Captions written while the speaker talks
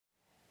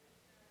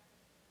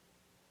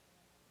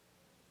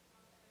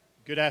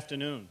Good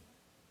afternoon.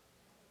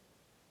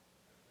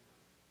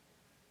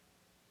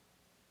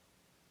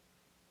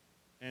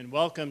 And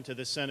welcome to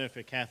the Center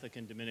for Catholic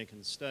and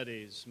Dominican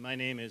Studies. My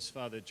name is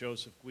Father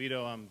Joseph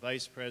Guido. I'm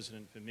Vice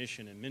President for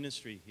Mission and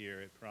Ministry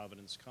here at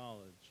Providence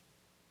College.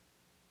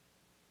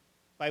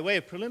 By way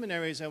of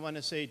preliminaries, I want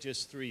to say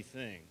just three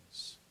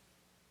things.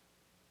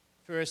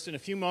 First, in a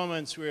few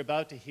moments, we're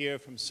about to hear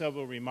from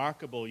several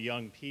remarkable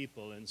young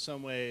people, in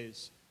some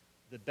ways,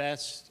 the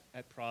best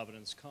at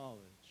Providence College.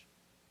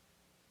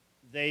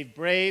 They've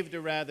braved a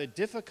rather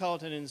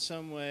difficult and in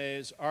some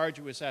ways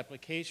arduous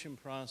application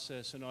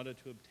process in order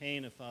to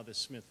obtain a Father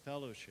Smith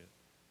Fellowship.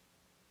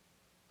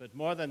 But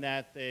more than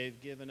that, they've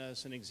given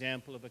us an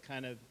example of a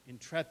kind of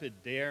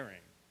intrepid daring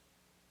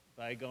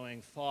by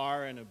going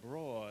far and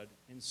abroad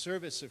in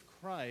service of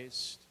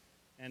Christ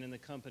and in the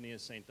company of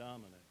St.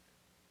 Dominic.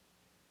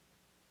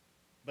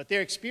 But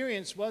their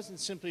experience wasn't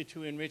simply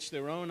to enrich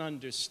their own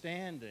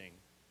understanding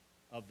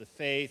of the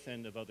faith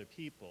and of other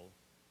people,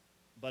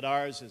 but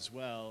ours as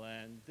well.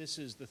 And this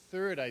is the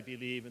third, I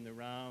believe, in the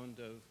round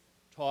of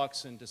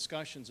talks and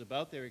discussions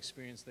about their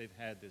experience they've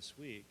had this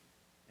week.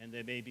 And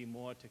there may be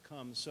more to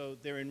come. So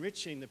they're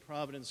enriching the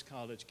Providence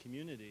College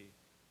community,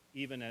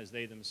 even as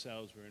they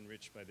themselves were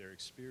enriched by their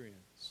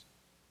experience.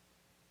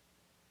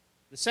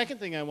 The second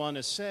thing I want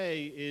to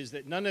say is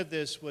that none of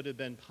this would have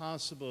been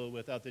possible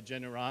without the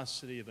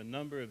generosity of a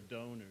number of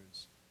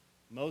donors,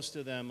 most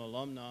of them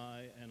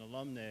alumni and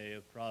alumnae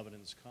of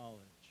Providence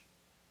College.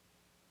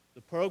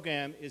 The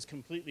program is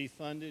completely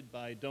funded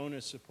by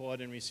donor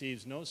support and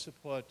receives no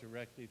support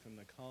directly from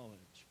the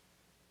college.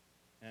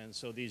 And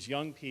so these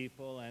young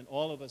people and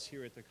all of us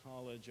here at the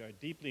college are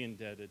deeply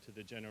indebted to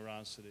the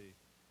generosity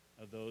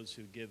of those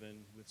who've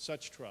given with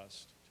such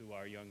trust to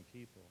our young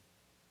people.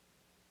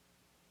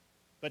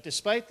 But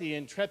despite the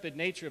intrepid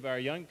nature of our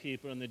young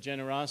people and the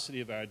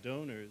generosity of our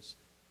donors,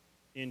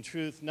 in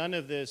truth, none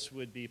of this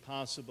would be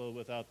possible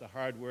without the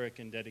hard work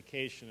and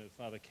dedication of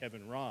Father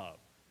Kevin Robb.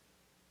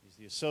 He's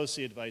the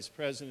Associate Vice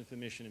President for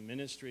Mission and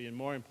Ministry, and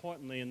more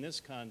importantly in this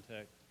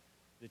context,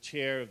 the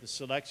chair of the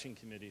selection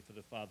committee for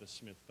the Father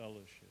Smith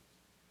Fellowship.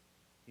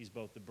 He's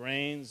both the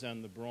brains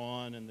and the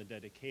brawn and the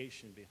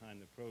dedication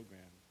behind the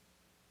program,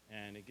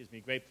 and it gives me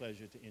great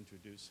pleasure to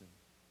introduce him.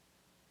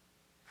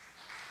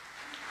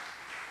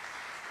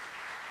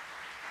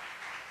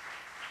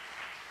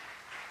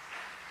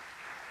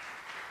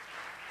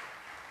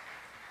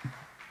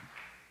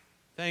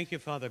 Thank you,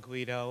 Father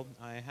Guido.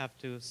 I have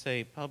to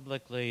say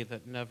publicly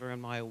that never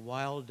in my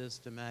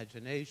wildest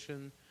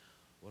imagination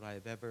would I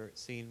have ever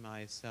seen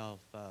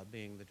myself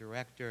being the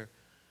director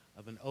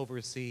of an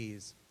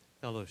overseas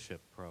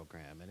fellowship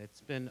program. And it's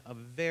been a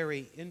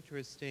very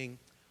interesting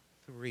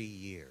 3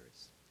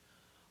 years.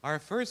 Our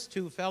first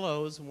two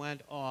fellows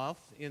went off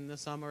in the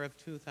summer of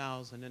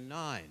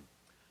 2009.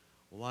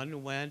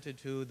 One went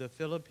to the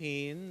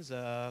Philippines,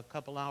 a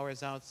couple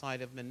hours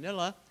outside of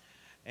Manila,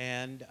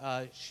 and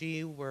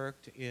she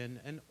worked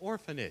in an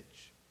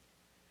orphanage.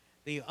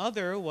 The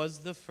other was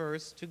the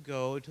first to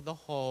go to the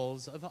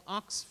halls of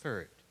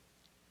Oxford,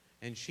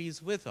 and she's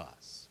with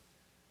us.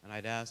 And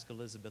I'd ask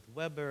Elizabeth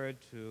Weber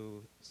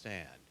to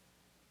stand.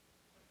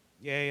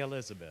 Yay,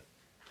 Elizabeth.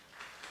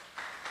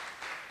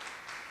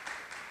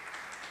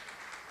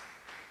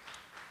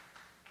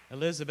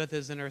 Elizabeth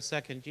is in her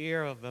second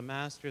year of a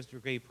master's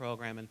degree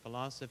program in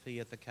philosophy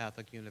at the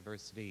Catholic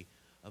University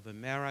of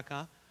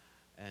America,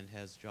 and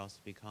has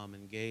just become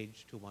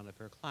engaged to one of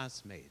her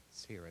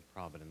classmates here at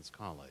Providence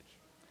College.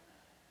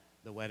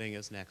 The wedding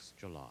is next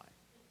July.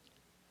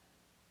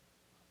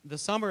 The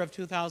summer of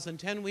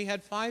 2010, we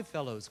had 5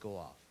 fellows go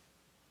off.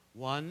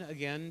 One,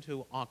 again,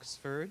 to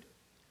Oxford,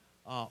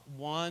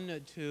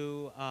 one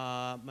to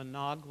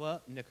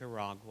Managua,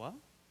 Nicaragua.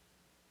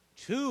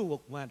 2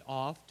 went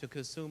off to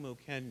Kisumu,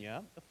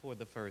 Kenya for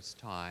the first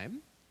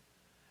time.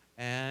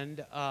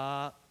 And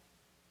a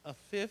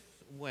 5th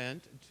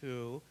went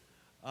to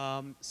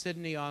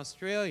Sydney,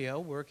 Australia,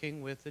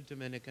 working with the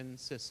Dominican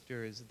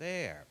sisters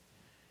there.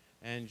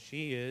 And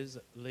she is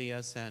Leah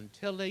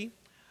Santilli,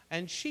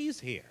 and she's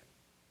here.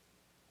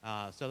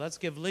 So let's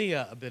give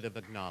Leah a bit of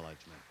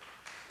acknowledgement.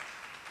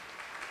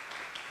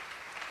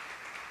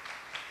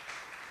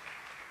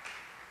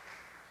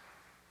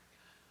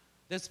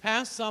 This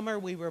past summer,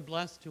 we were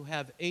blessed to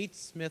have 8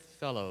 Smith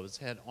Fellows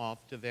head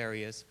off to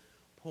various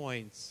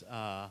points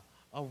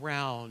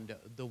around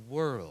the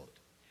world.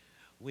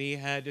 We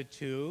had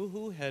 2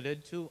 who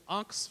headed to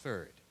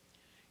Oxford.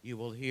 You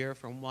will hear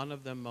from one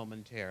of them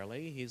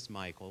momentarily. He's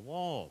Michael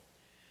Wall.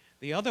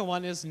 The other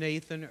one is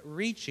Nathan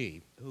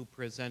Ricci, who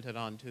presented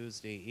on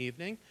Tuesday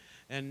evening.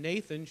 And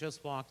Nathan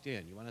just walked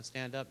in. You want to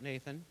stand up,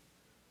 Nathan?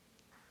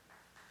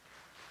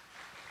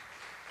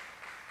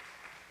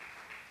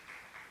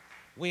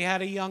 We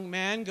had a young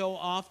man go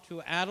off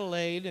to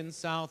Adelaide in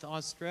South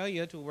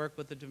Australia to work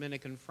with the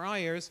Dominican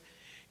friars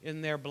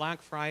in their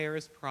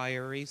Blackfriars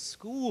Priory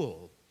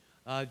School,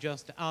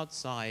 just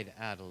outside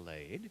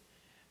Adelaide.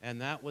 And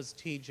that was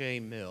T.J.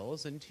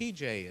 Mills, and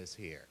T.J. is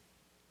here.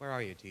 Where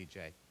are you,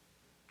 T.J.?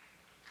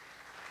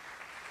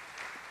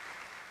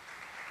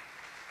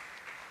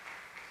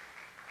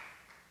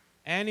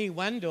 Annie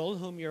Wendell,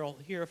 whom you'll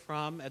hear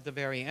from at the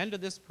very end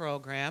of this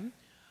program,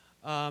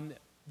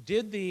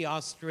 did the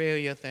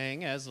Australia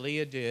thing, as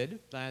Leah did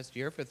last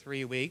year for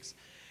 3 weeks,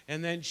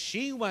 and then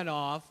she went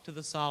off to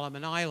the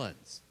Solomon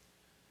Islands,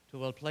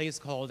 to a place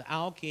called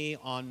Auki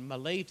on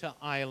Malaita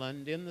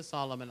Island in the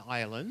Solomon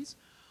Islands,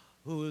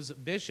 whose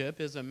bishop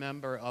is a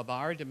member of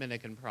our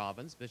Dominican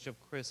province, Bishop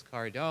Chris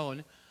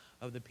Cardone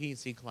of the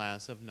PC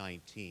class of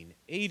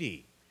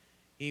 1980.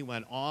 He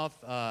went off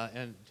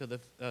to the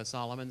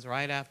Solomons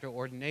right after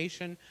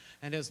ordination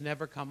and has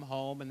never come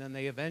home, and then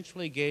they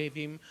eventually gave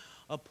him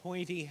a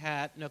pointy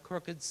hat and a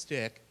crooked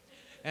stick,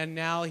 and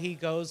now he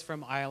goes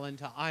from island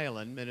to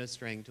island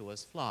ministering to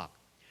his flock.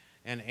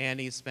 And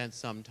Annie spent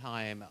some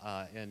time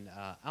in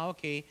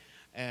Auki,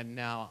 and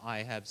now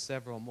I have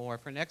several more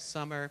for next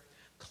summer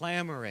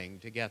clamoring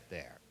to get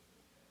there.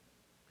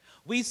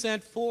 We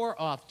sent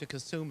 4 off to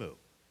Kisumu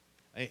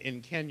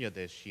in Kenya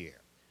this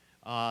year.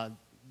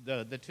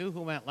 The 2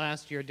 who went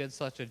last year did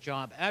such a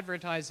job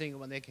advertising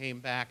when they came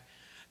back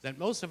that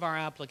most of our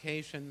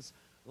applications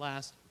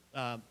last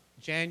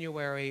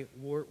January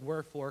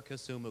were for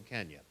Kisumu,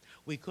 Kenya.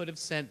 We could have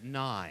sent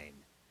 9.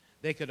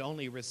 They could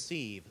only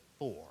receive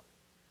 4.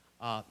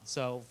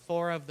 So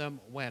 4 of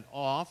them went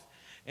off,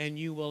 and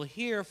you will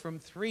hear from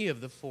 3 of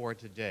the 4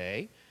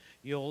 today.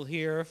 You'll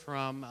hear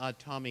from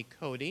Tommy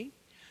Cody.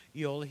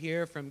 You'll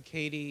hear from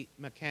Katie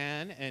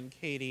McCann and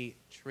Katie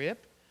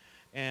Tripp.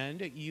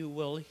 And you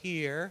will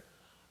hear,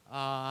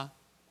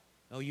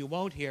 you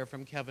won't hear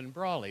from Kevin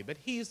Brawley, but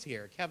he's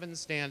here. Kevin,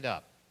 stand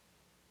up.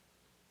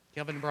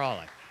 Kevin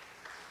Brawley.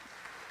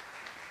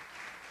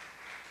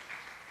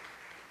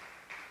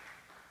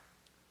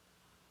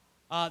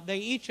 They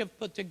each have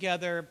put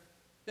together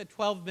the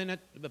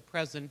 12-minute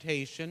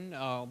presentation.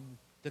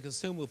 The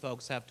Kisumu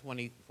folks have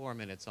 24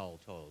 minutes all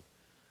told.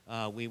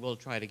 We will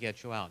try to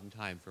get you out in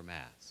time for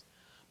Mass.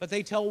 But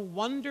they tell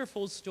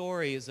wonderful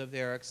stories of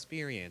their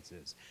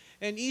experiences,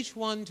 and each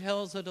one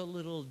tells it a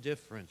little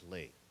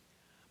differently.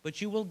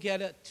 But you will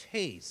get a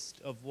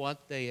taste of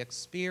what they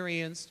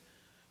experienced,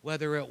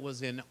 whether it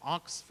was in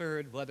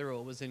Oxford, whether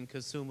it was in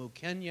Kisumu,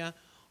 Kenya,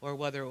 or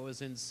whether it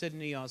was in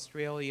Sydney,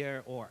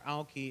 Australia, or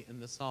Auki in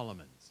the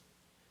Solomons.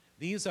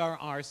 These are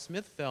our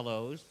Smith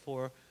Fellows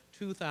for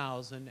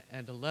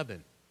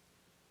 2011.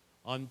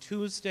 On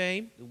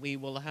Tuesday, we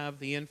will have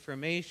the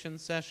information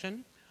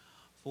session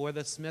for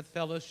the Smith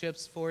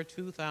Fellowships for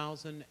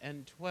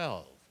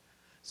 2012.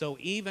 So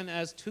even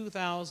as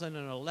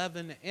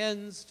 2011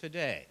 ends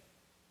today,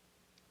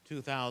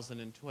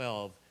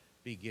 2012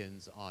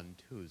 begins on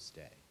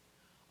Tuesday.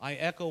 I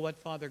echo what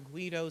Father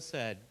Guido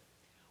said.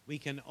 We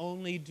can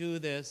only do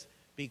this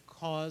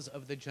because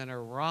of the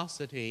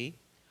generosity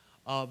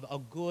of a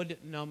good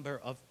number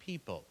of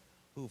people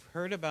who've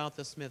heard about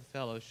the Smith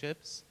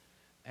Fellowships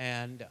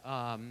and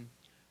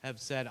have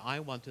said,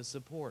 I want to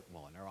support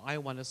one, or I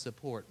want to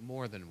support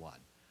more than one.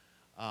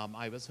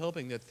 I was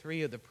hoping that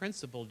 3 of the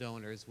principal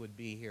donors would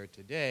be here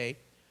today,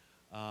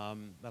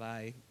 but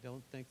I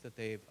don't think that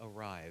they've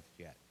arrived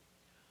yet.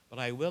 But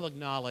I will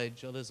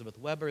acknowledge Elizabeth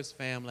Weber's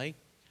family.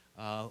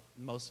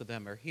 Most of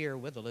them are here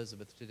with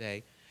Elizabeth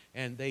today,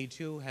 and they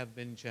too have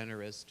been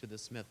generous to the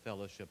Smith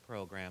Fellowship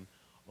program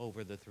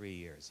over the 3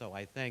 years. So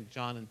I thank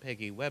John and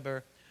Peggy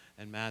Weber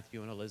and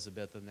Matthew and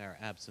Elizabeth and their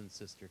absent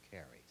sister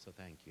Carrie. So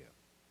thank you.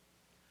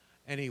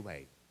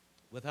 Anyway,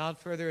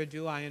 without further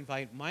ado, I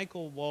invite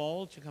Michael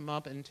Wall to come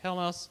up and tell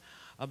us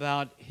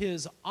about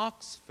his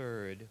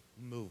Oxford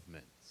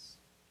movements.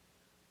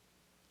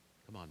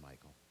 Come on,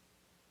 Michael.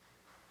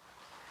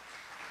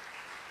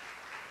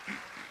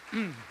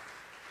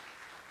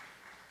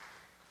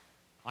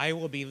 I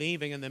will be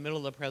leaving in the middle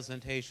of the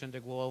presentation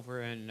to go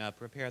over and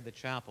prepare the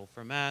chapel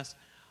for Mass.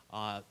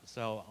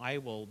 So I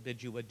will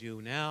bid you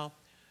adieu now,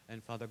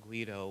 and Father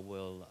Guido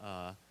will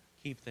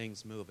keep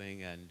things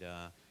moving and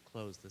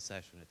close the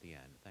session at the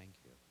end. Thank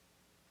you.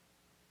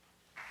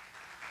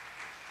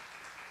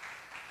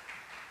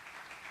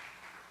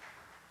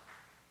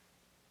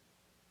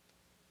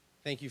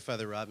 Thank you,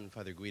 Father Rob and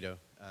Father Guido,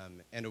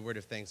 and a word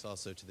of thanks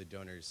also to the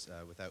donors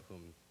without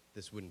whom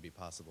this wouldn't be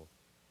possible.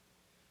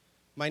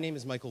 My name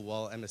is Michael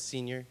Wall. I'm a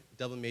senior,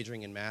 double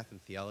majoring in math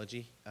and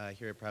theology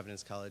here at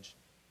Providence College.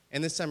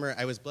 And this summer,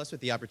 I was blessed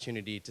with the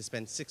opportunity to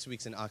spend 6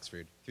 weeks in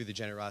Oxford through the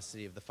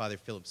generosity of the Father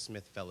Philip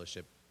Smith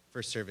Fellowship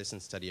for service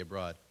and study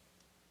abroad.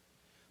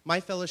 My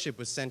fellowship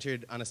was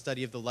centered on a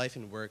study of the life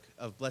and work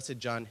of Blessed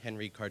John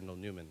Henry Cardinal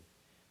Newman,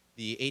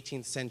 the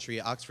 18th century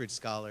Oxford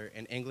scholar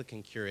and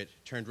Anglican curate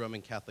turned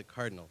Roman Catholic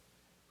cardinal,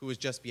 who was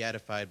just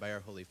beatified by our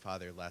Holy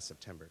Father last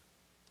September.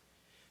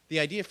 The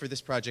idea for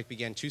this project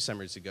began 2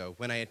 summers ago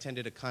when I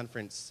attended a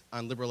conference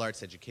on liberal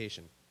arts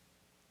education.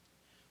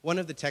 One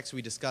of the texts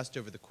we discussed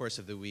over the course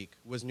of the week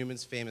was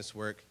Newman's famous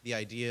work, The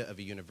Idea of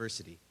a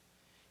University,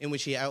 in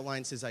which he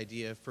outlines his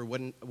idea for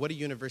what a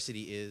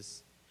university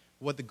is,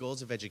 what the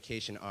goals of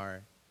education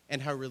are,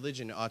 and how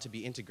religion ought to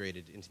be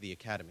integrated into the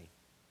academy.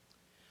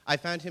 I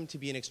found him to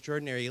be an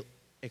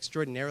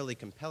extraordinarily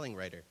compelling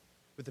writer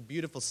with a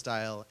beautiful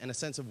style and a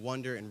sense of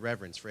wonder and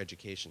reverence for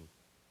education.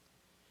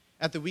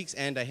 At the week's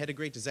end, I had a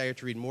great desire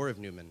to read more of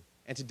Newman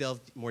and to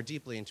delve more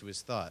deeply into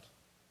his thought.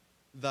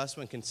 Thus,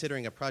 when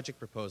considering a project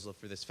proposal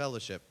for this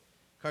fellowship,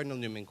 Cardinal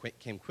Newman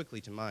came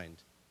quickly to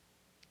mind.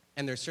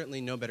 And there's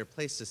certainly no better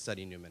place to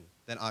study Newman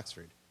than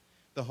Oxford,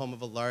 the home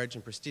of a large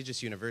and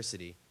prestigious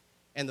university,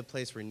 and the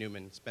place where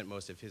Newman spent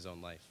most of his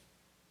own life.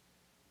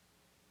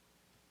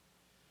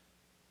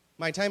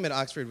 My time at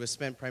Oxford was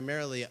spent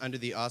primarily under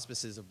the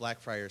auspices of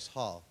Blackfriars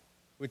Hall,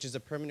 which is a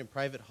permanent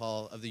private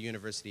hall of the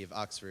University of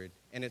Oxford,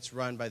 and it's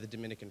run by the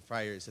Dominican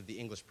friars of the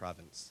English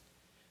province.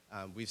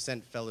 We've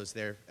sent fellows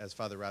there, as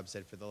Father Rob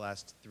said, for the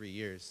last 3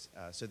 years,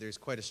 so there's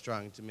quite a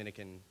strong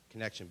Dominican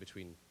connection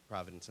between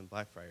Providence and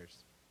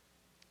Blackfriars.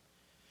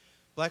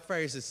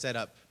 Blackfriars is set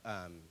up,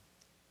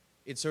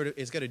 it's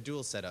got a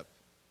dual setup.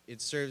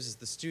 It serves as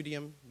the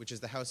studium, which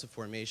is the house of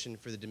formation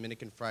for the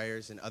Dominican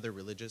friars and other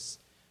religious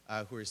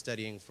who are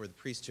studying for the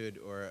priesthood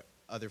or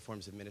other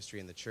forms of ministry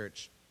in the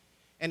church.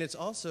 And it's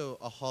also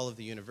a hall of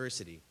the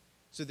university.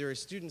 So there are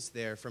students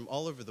there from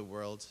all over the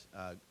world,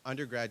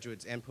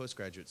 undergraduates and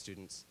postgraduate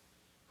students,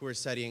 who are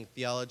studying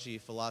theology,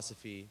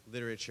 philosophy,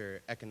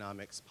 literature,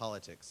 economics,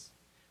 politics.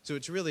 So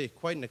it's really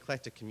quite an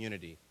eclectic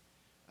community.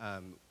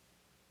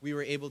 We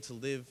were able to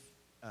live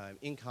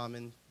in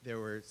common. There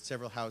were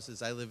several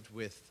houses. I lived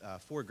with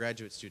 4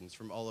 graduate students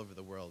from all over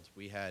the world.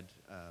 We had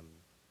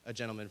a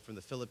gentleman from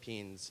the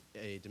Philippines,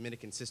 a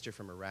Dominican sister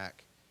from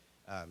Iraq.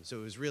 So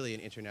it was really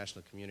an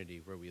international community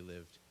where we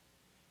lived.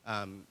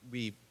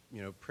 We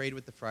prayed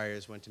with the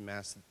friars, went to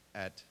Mass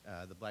at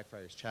the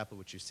Blackfriars Chapel,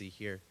 which you see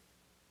here.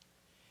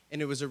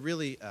 And it was a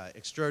really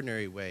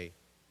extraordinary way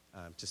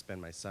to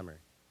spend my summer.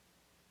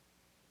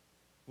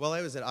 While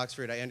I was at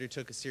Oxford, I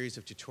undertook a series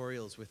of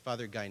tutorials with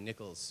Father Guy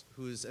Nichols,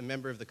 who's a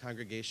member of the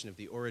Congregation of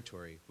the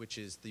Oratory, which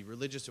is the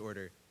religious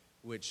order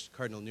which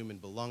Cardinal Newman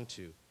belonged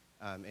to.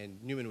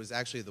 And Newman was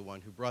actually the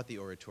one who brought the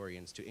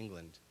Oratorians to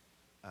England.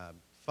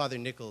 Father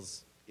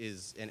Nichols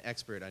is an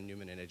expert on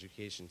Newman and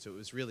education, so it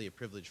was really a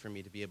privilege for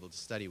me to be able to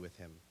study with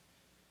him.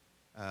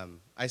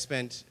 I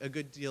spent a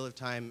good deal of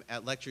time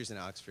at lectures in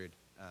Oxford.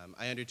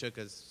 I undertook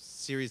a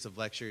series of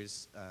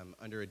lectures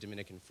under a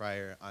Dominican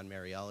friar on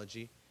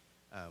Mariology,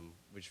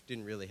 which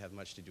didn't really have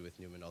much to do with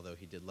Newman, although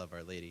he did love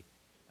Our Lady.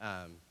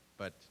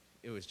 But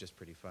it was just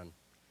pretty fun.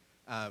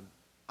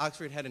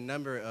 Oxford had a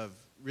number of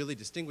really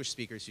distinguished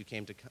speakers who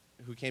came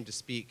to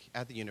speak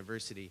at the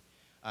university.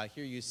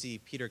 Here you see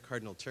Peter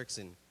Cardinal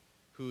Turkson,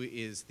 who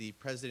is the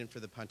president for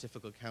the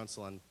Pontifical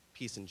Council on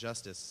Peace and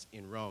Justice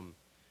in Rome.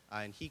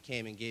 And he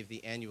came and gave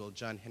the annual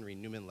John Henry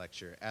Newman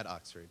Lecture at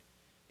Oxford,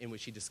 in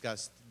which he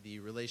discussed the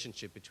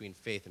relationship between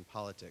faith and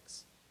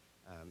politics.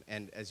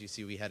 And as you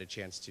see, we had a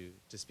chance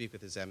to speak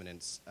with His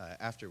Eminence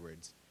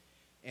afterwards.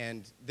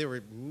 And there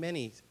were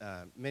many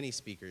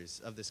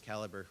speakers of this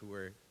caliber who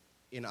were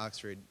in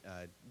Oxford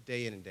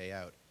day in and day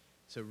out.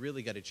 So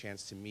really got a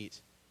chance to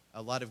meet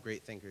a lot of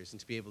great thinkers and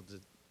to be able to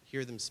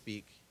hear them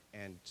speak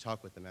and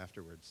talk with them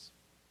afterwards.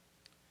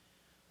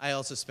 I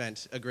also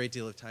spent a great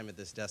deal of time at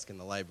this desk in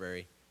the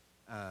library,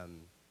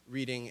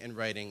 reading and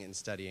writing and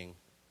studying.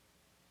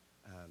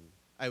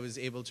 I was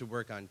able to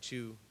work on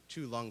two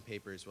long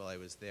papers while I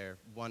was there.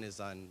 One is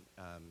on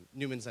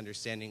Newman's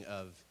understanding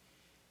of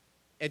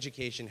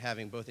education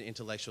having both an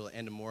intellectual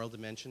and a moral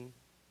dimension,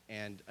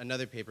 and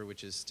another paper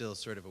which is still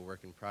sort of a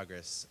work in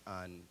progress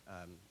on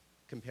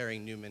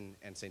comparing Newman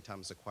and St.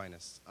 Thomas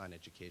Aquinas on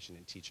education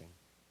and teaching.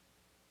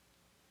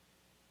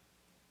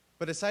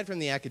 But aside from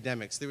the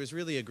academics, there was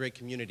really a great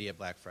community at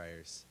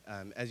Blackfriars.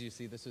 As you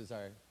see, this is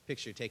our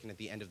picture taken at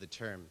the end of the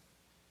term.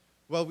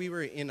 While we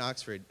were in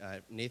Oxford,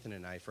 Nathan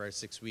and I, for our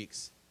 6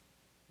 weeks,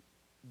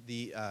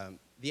 the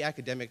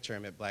academic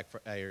term at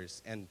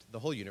Blackfriars, and the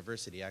whole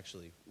university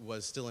actually,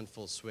 was still in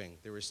full swing.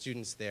 There were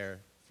students there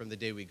from the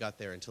day we got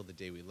there until the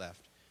day we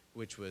left,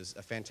 which was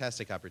a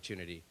fantastic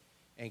opportunity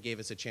and gave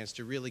us a chance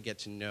to really get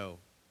to know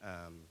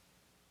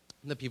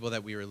the people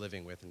that we were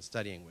living with and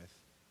studying with.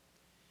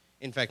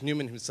 In fact,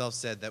 Newman himself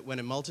said that when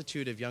a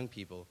multitude of young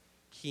people,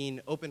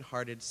 keen,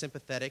 open-hearted,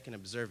 sympathetic, and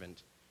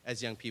observant,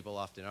 as young people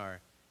often are,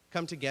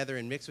 come together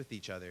and mix with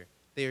each other,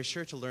 they are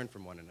sure to learn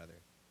from one another,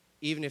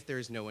 even if there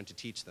is no one to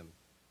teach them.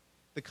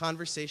 The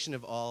conversation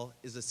of all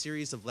is a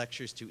series of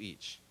lectures to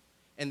each,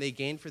 and they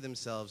gain for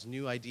themselves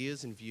new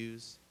ideas and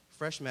views,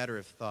 fresh matter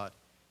of thought,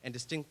 and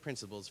distinct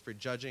principles for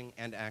judging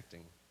and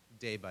acting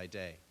day by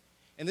day.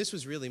 And this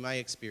was really my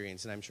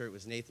experience, and I'm sure it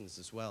was Nathan's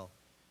as well,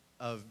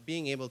 of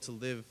being able to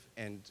live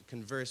and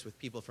converse with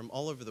people from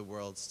all over the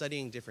world,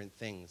 studying different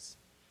things,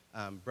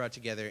 brought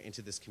together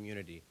into this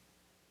community.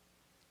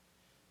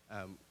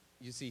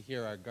 You see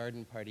here our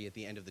garden party at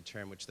the end of the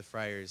term, which the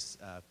friars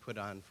put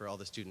on for all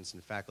the students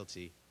and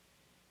faculty,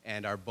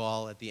 and our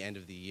ball at the end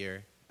of the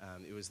year.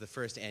 It was the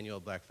first annual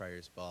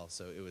Blackfriars Ball,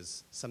 so it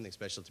was something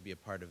special to be a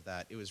part of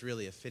that. It was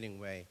really a fitting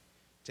way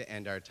to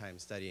end our time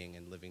studying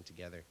and living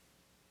together.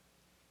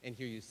 And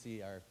here you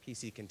see our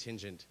PC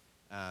contingent.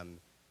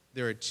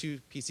 There are 2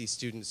 PC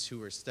students who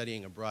were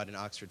studying abroad in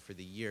Oxford for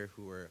the year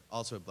who were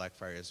also at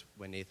Blackfriars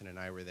when Nathan and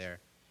I were there.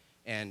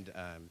 And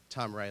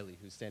Tom Riley,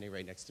 who's standing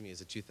right next to me,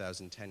 is a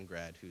 2010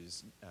 grad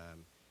who's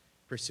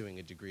pursuing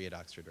a degree at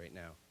Oxford right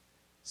now.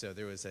 So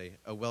there was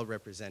a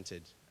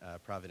well-represented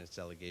Providence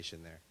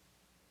delegation there.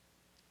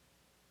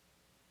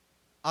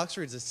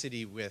 Oxford's a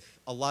city with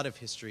a lot of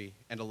history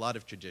and a lot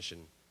of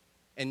tradition.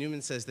 And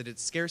Newman says that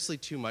it's scarcely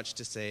too much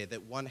to say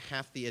that one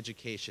half the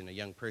education a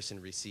young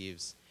person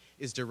receives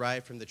is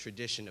derived from the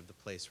tradition of the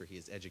place where he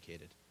is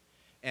educated.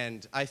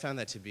 And I found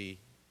that to be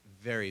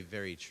very,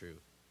 very true.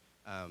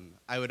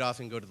 I would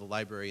often go to the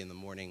library in the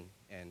morning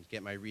and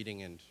get my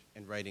reading and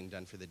writing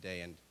done for the day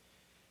and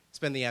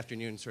spend the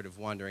afternoon sort of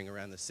wandering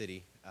around the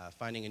city,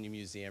 finding a new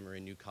museum or a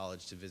new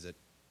college to visit.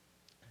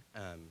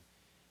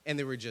 And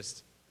there were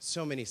just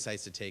so many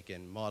sites to take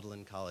in,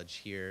 Magdalen College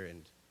here,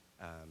 and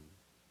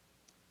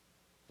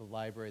the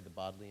library, the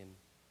Bodleian,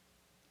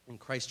 and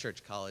Christ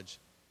Church College.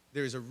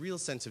 There's a real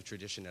sense of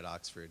tradition at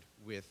Oxford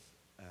with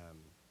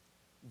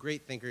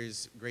great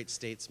thinkers, great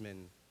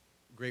statesmen,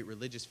 great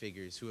religious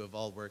figures who have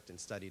all worked and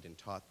studied and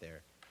taught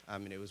there.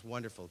 And it was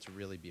wonderful to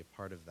really be a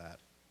part of that.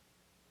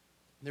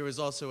 There was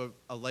also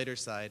a lighter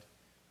side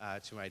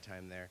to my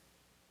time there.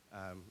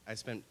 I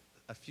spent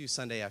a few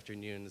Sunday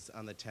afternoons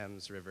on the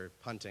Thames River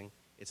punting.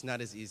 It's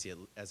not as easy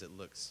as it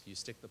looks. You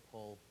stick the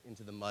pole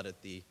into the mud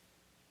at the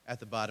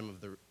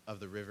bottom of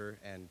the river,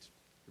 and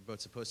your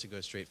boat's supposed to go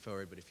straight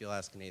forward, but if you'll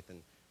ask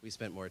Nathan, we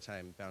spent more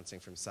time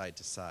bouncing from side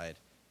to side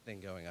than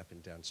going up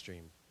and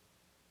downstream.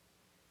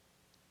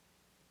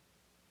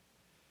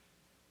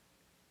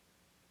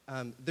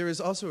 There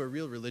is also a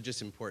real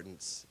religious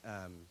importance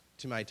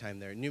to my time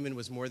there. Newman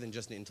was more than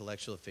just an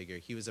intellectual figure.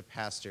 He was a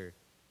pastor,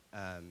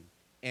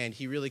 and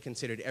he really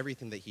considered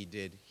everything that he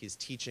did, his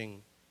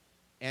teaching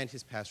and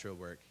his pastoral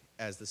work,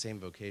 as the same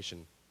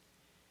vocation.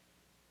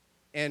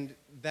 And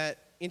that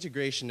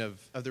integration of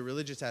the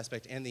religious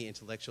aspect and the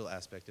intellectual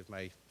aspect of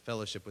my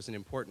fellowship was an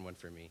important one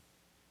for me.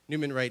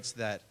 Newman writes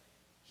that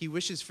he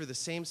wishes for the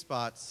same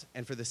spots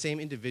and for the same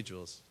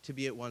individuals to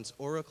be at once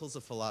oracles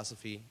of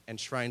philosophy and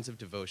shrines of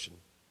devotion.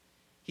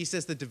 He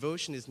says that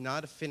devotion is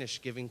not a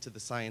finish given to the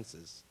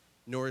sciences,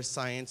 nor is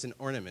science an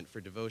ornament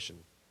for devotion.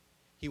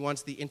 He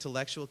wants the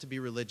intellectual to be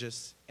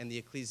religious and the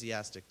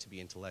ecclesiastic to be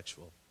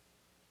intellectual.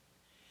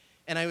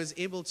 And I was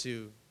able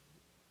to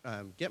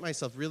get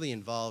myself really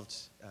involved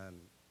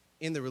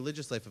in the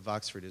religious life of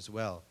Oxford as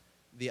well.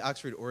 The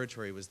Oxford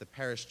Oratory was the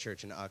parish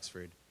church in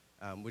Oxford,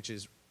 which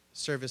is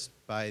serviced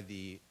by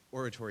the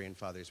Oratorian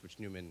Fathers, which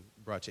Newman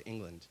brought to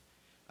England.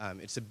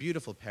 It's a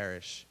beautiful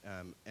parish,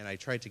 and I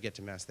tried to get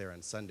to Mass there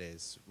on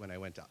Sundays when I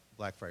went to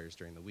Blackfriars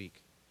during the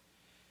week.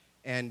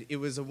 And it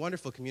was a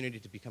wonderful community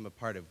to become a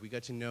part of. We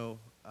got to know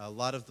a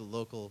lot of the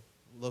local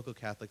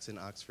Catholics in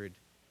Oxford,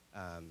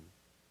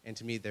 and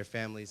to meet their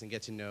families and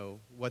get to know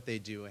what they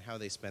do and how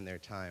they spend their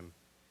time.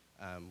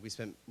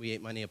 We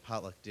ate many a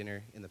potluck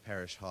dinner in the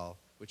parish hall,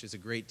 which is a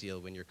great deal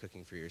when you're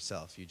cooking for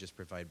yourself. You just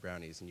provide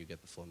brownies and you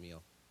get the full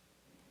meal.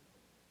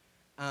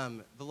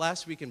 The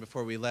last weekend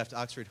before we left,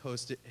 Oxford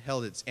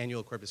held its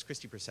annual Corpus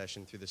Christi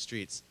procession through the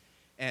streets,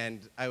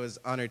 and I was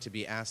honored to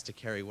be asked to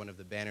carry one of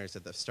the banners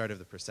at the start of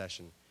the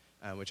procession,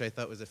 which I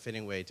thought was a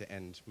fitting way to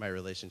end my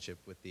relationship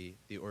with the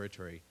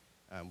oratory,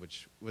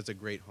 which was a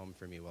great home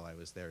for me while I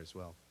was there as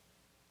well.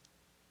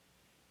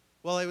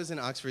 While I was in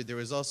Oxford, there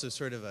was also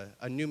sort of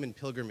a Newman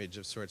pilgrimage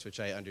of sorts which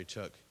I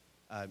undertook.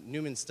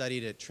 Newman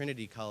studied at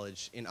Trinity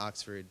College in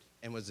Oxford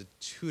and was a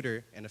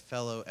tutor and a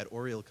fellow at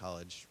Oriel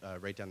College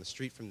right down the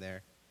street from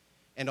there,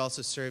 and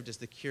also served as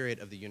the curate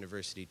of the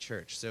university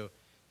church. So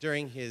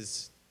during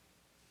his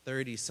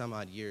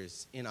 30-some-odd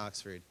years in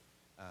Oxford,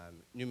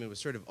 Newman was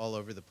sort of all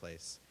over the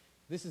place.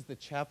 This is the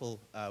chapel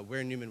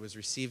where Newman was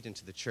received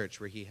into the church,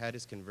 where he had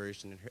his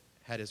conversion and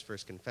had his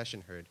first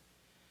confession heard.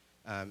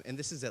 And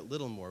this is at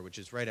Littlemore, which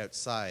is right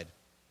outside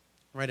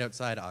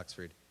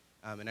Oxford.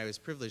 And I was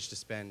privileged to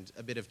spend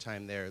a bit of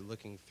time there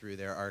looking through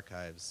their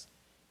archives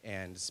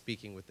and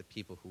speaking with the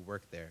people who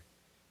work there.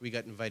 We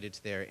got invited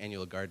to their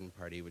annual garden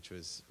party, which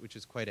was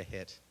quite a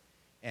hit.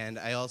 And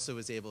I also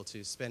was able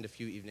to spend a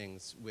few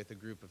evenings with a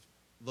group of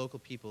local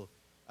people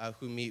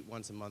who meet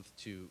once a month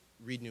to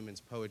read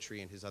Newman's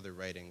poetry and his other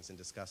writings and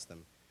discuss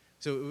them.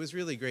 So it was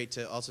really great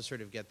to also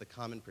sort of get the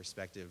common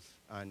perspective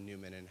on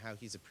Newman and how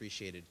he's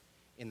appreciated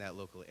in that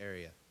local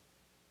area.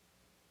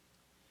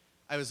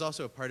 I was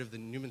also a part of the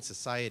Newman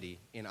Society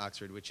in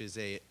Oxford, which is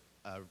a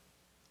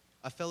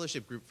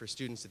fellowship group for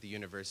students at the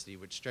university,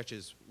 which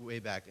stretches way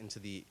back into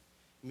the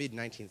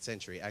mid-19th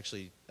century.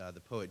 Actually, the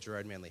poet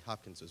Gerard Manley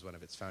Hopkins was one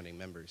of its founding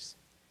members.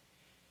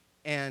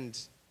 And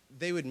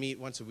they would meet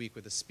once a week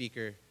with a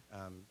speaker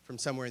from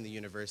somewhere in the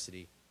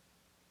university.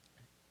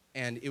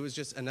 And it was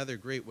just another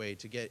great way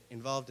to get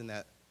involved in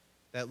that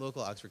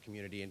local Oxford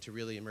community and to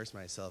really immerse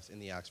myself in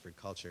the Oxford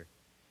culture.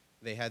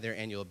 They had their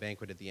annual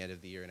banquet at the end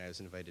of the year, and I was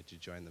invited to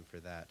join them for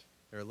that.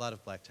 There are a lot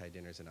of black tie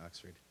dinners in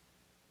Oxford.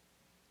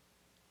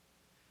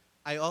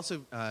 I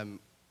also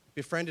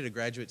befriended a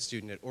graduate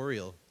student at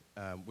Oriel,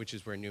 which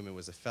is where Newman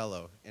was a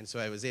fellow, and so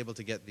I was able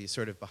to get the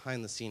sort of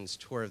behind-the-scenes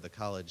tour of the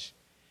college.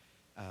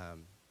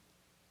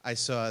 I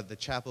saw the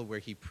chapel where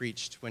he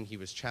preached when he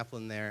was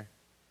chaplain there.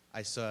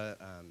 I saw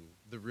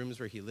the rooms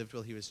where he lived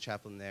while he was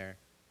chaplain there.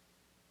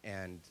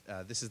 And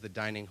this is the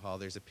dining hall.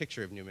 There's a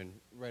picture of Newman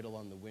right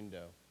along the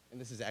window. And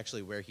this is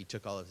actually where he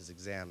took all of his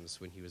exams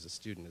when he was a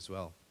student as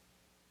well.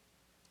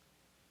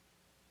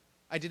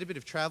 I did a bit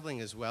of traveling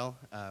as well.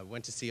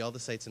 Went to see all the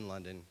sights in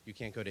London. You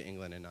can't go to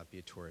England and not be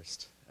a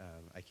tourist.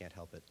 I can't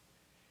help it.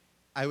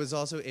 I was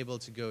also able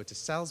to go to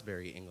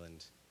Salisbury,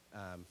 England,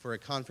 for a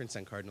conference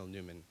on Cardinal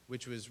Newman,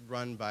 which was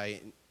run by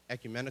an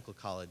ecumenical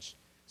college.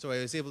 So I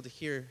was able to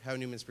hear how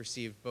Newman's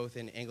perceived both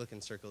in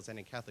Anglican circles and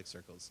in Catholic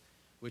circles,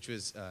 which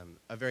was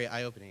a very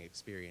eye-opening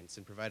experience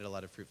and provided a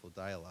lot of fruitful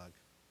dialogue.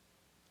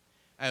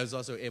 I was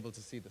also able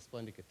to see the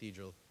splendid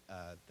cathedral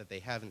that they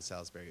have in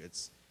Salisbury.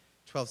 It's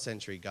 12th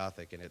century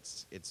Gothic, and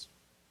it's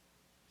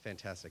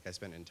fantastic. I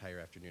spent an entire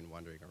afternoon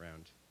wandering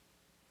around.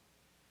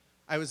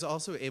 I was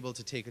also able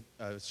to take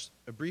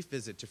a brief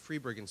visit to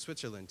Freiburg in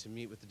Switzerland to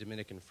meet with the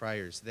Dominican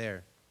friars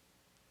there.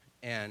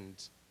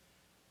 And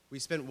we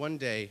spent one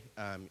day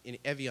in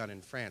Evian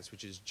in France,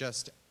 which is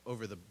just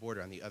over the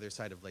border on the other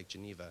side of Lake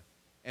Geneva.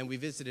 And we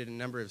visited a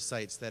number of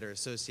sites that are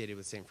associated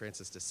with St.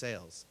 Francis de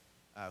Sales,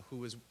 who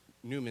was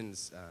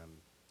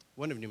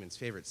one of Newman's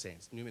favorite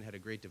saints. Newman had a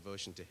great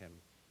devotion to him.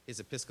 His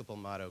episcopal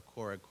motto,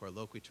 Cor ad cor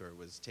loquitur,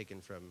 was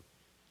taken from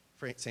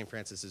St.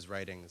 Francis's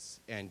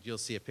writings, and you'll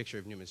see a picture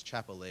of Newman's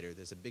chapel later.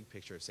 There's a big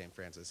picture of St.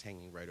 Francis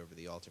hanging right over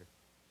the altar.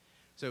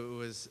 So it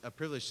was a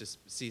privilege to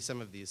see some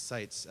of these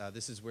sites.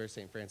 This is where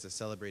St. Francis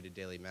celebrated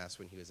daily Mass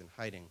when he was in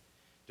hiding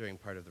during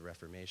part of the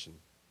Reformation.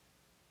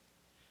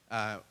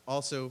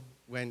 Also,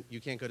 when you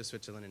can't go to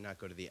Switzerland and not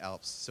go to the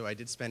Alps, so I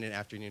did spend an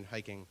afternoon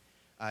hiking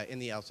in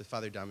the Alps with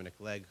Father Dominic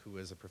Legg, who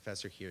was a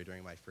professor here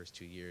during my first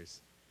 2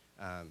 years.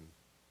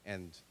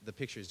 And the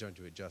pictures don't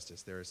do it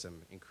justice. There are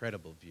some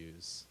incredible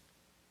views.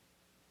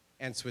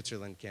 And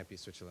Switzerland can't be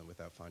Switzerland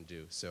without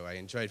fondue. So I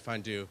enjoyed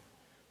fondue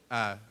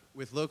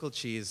with local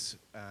cheese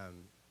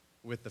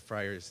with the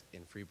friars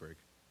in Freiburg.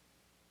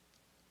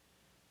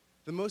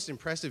 The most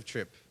impressive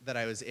trip that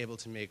I was able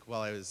to make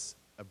while I was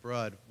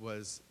abroad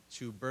was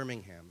to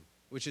Birmingham,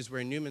 which is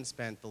where Newman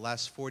spent the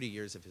last 40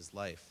 years of his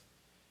life.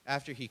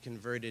 After he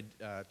converted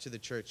to the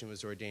church and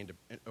was ordained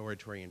an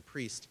Oratorian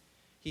priest,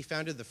 he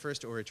founded the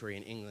first oratory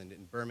in England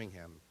in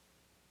Birmingham.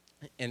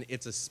 And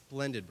it's a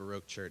splendid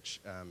Baroque church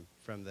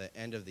from the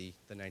end of the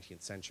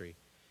 19th century.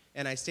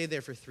 And I stayed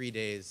there for 3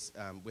 days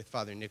with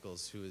Father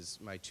Nichols, who is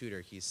my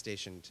tutor. He's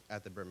stationed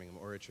at the Birmingham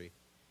Oratory.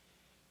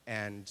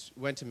 And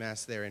went to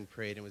Mass there and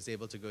prayed and was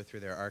able to go through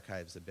their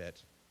archives a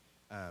bit.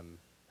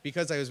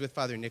 Because I was with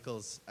Father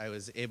Nichols, I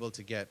was able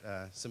to get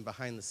some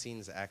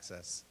behind-the-scenes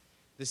access.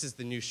 This is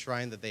the new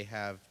shrine that they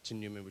have to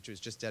Newman, which was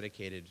just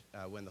dedicated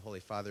when the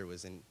Holy Father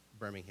was in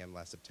Birmingham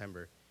last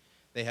September.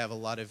 They have a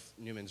lot of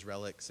Newman's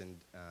relics and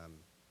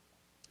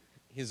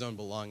his own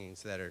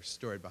belongings that are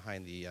stored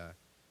behind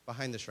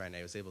the shrine.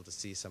 I was able to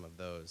see some of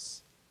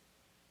those.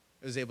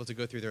 I was able to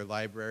go through their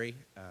library.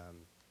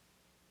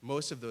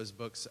 Most of those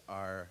books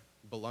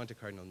belong to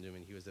Cardinal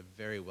Newman. He was a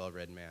very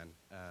well-read man.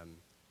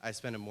 I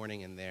spent a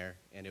morning in there,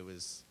 and it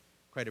was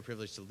quite a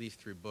privilege to leaf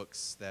through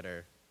books that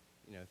are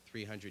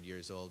 300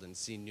 years old and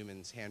see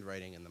Newman's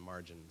handwriting in the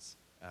margins.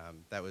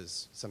 That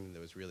was something that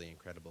was really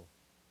incredible.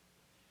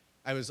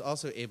 I was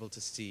also able to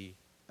see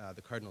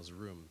the Cardinal's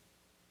room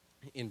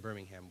in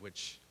Birmingham,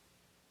 which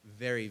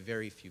very,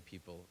 very few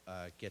people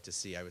get to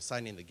see. I was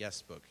signing the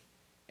guest book,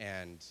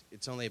 and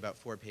it's only about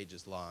 4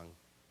 pages long.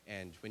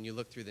 And when you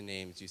look through the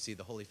names, you see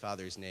the Holy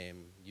Father's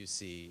name, you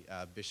see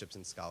bishops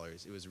and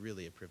scholars. It was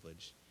really a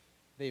privilege.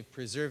 They've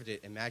preserved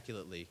it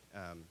immaculately.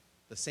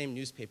 The same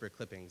newspaper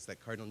clippings that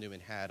Cardinal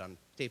Newman had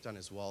taped on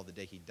his wall the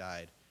day he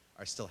died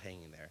are still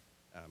hanging there,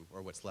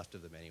 or what's left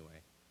of them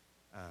anyway.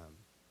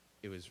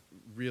 It was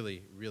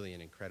really, really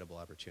an incredible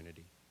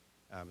opportunity.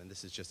 And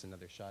this is just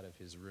another shot of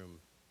his room.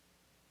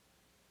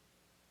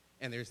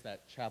 And there's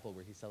that chapel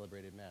where he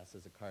celebrated Mass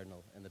as a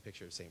cardinal, and the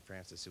picture of St.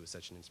 Francis, who was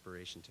such an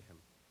inspiration to him.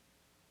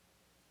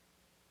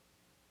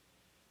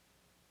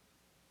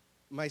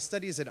 My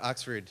studies at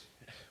Oxford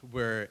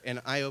were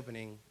an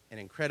eye-opening and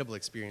incredible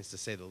experience, to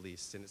say the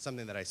least, and it's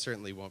something that I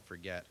certainly won't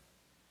forget.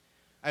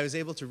 I was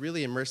able to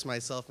really immerse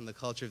myself in the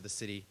culture of the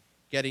city,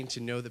 getting to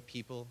know the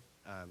people,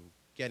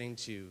 getting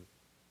to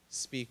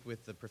speak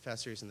with the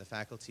professors and the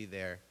faculty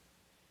there,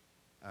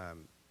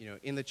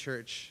 in the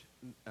church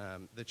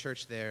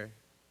there,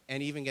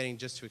 and even getting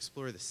just to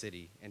explore the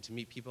city and to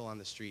meet people on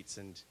the streets.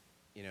 And,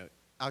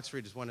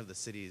 Oxford is one of the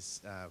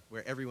cities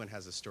where everyone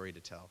has a story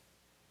to tell.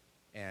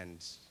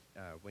 And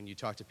when you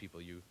talk to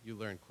people, you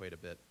learn quite a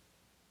bit.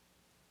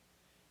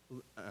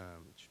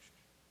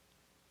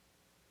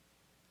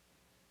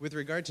 With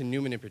regard to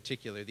Newman in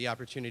particular, the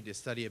opportunity to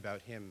study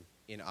about him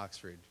in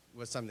Oxford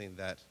was something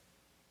that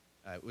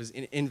was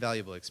an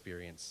invaluable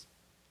experience.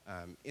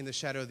 In the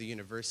shadow of the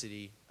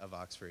University of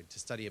Oxford, to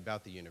study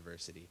about the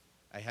university,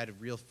 I had a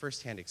real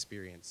first-hand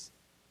experience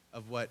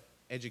of what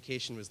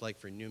education was like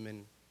for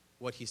Newman,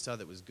 what he saw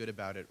that was good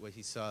about it, what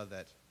he saw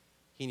that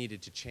he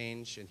needed to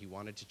change and he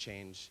wanted to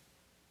change,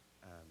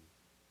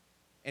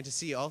 and to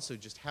see also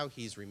just how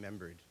he's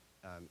remembered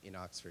in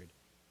Oxford.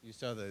 You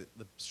saw the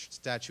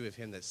statue of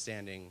him that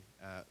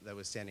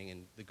was standing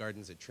in the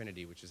gardens at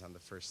Trinity, which is on the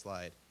first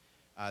slide.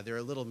 There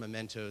are little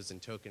mementos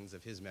and tokens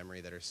of his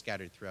memory that are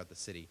scattered throughout the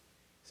city.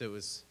 So it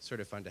was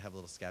sort of fun to have a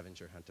little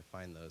scavenger hunt to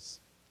find those.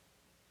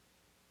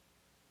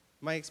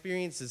 My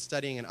experiences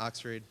studying in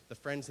Oxford, the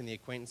friends and the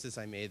acquaintances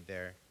I made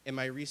there, and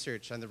my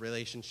research on the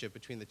relationship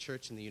between the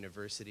church and the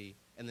university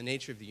and the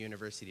nature of the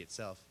university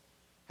itself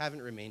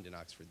haven't remained in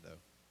Oxford, though.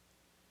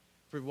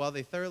 For while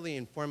they thoroughly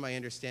inform my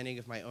understanding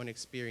of my own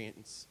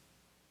experiences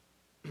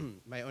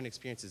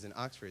in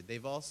Oxford,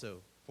 they've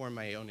also formed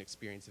my own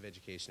experience of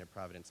education at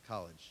Providence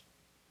College.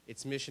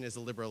 Its mission is a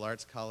liberal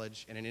arts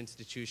college and an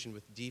institution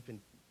with deep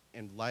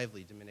and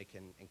lively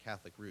Dominican and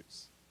Catholic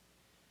roots.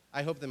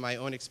 I hope that my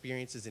own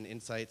experiences and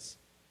insights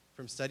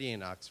from studying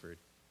in Oxford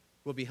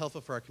will be helpful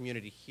for our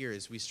community here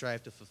as we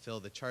strive to fulfill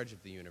the charge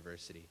of the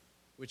university,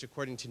 which,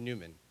 according to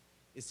Newman,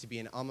 is to be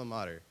an alma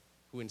mater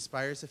who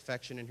inspires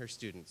affection in her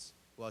students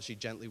while she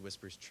gently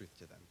whispers truth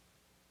to them.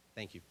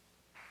 Thank you.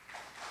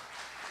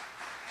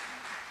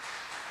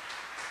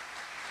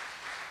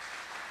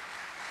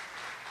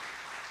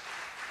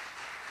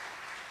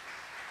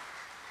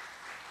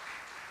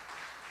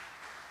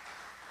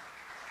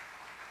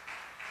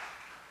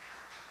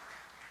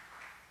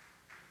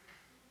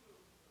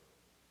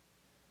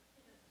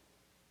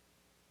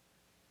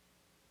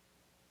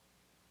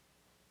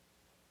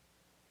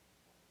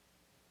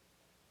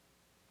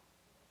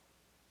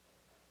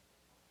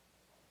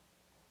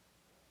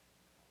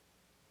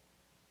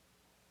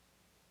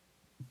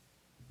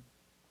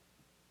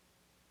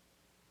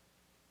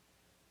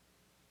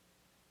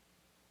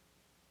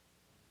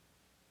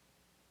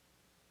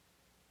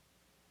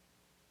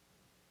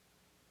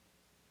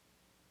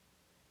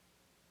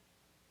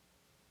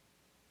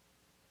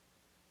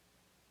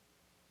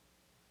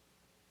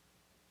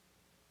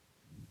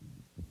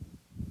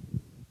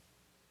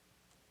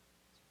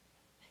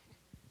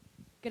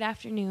 Good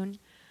afternoon.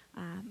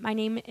 My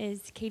name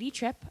is Katie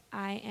Tripp.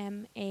 I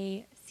am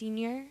a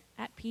senior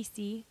at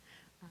PC.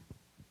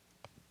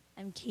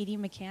 I'm Katie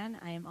McCann.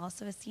 I am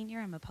also a senior.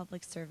 I'm a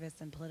public service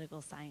and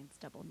political science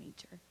double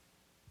major.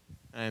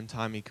 I am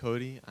Tommy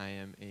Cody. I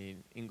am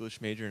an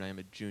English major, and I am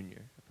a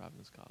junior at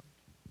Providence College.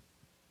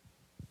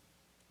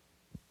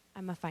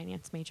 I'm a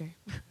finance major.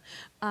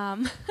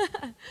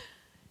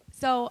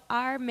 So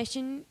our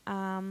mission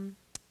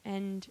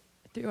and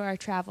through our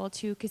travel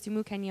to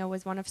Kisumu, Kenya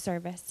was one of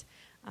service.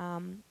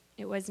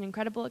 It was an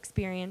incredible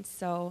experience,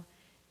 so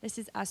this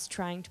is us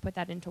trying to put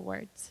that into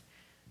words.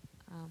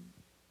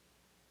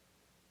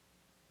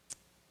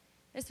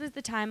 This was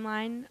the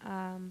timeline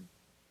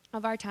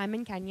of our time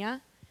in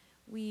Kenya.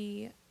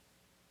 We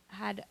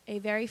had a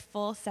very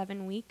full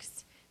 7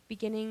 weeks,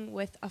 beginning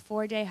with a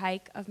 4-day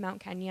hike of Mount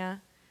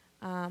Kenya,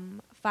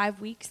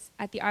 5 weeks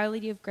at the Our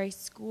Lady of Grace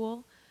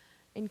School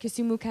in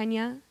Kisumu,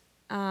 Kenya,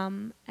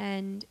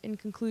 and in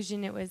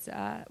conclusion, it was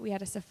we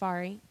had a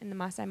safari in the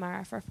Masai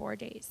Mara for 4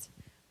 days.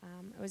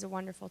 It was a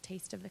wonderful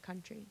taste of the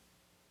country.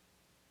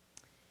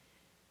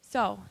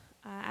 So,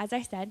 as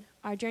I said,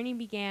 our journey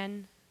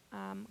began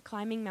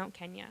climbing Mount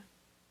Kenya,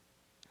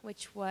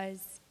 which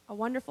was a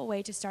wonderful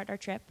way to start our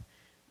trip.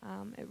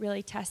 It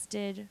really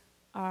tested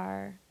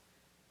our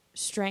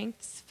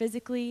strengths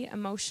physically,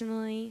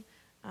 emotionally,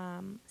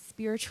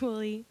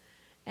 spiritually,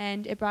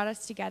 and it brought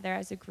us together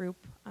as a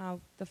group,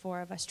 the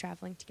 4 of us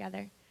traveling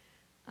together.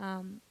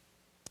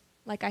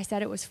 Like I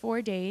said, it was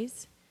 4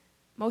 days.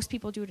 Most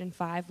people do it in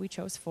 5. We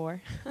chose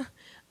 4.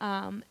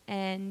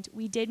 And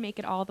we did make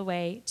it all the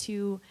way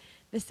to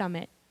the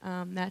summit.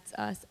 That's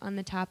us on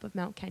the top of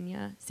Mount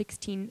Kenya,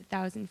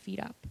 16,000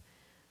 feet up.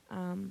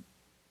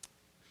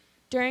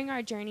 During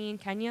our journey in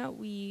Kenya,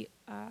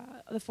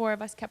 the 4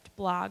 of us kept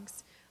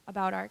blogs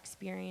about our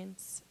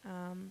experience,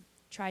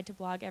 tried to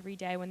blog every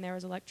day when there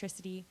was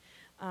electricity,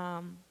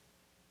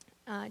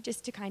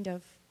 just to kind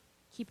of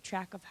keep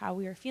track of how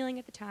we were feeling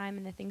at the time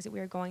and the things that we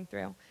were going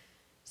through.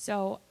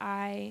 So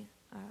I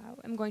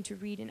am going to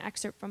read an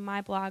excerpt from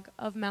my blog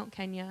of Mount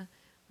Kenya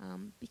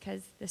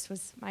because this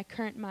was my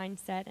current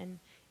mindset and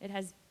it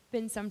has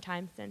been some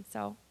time since.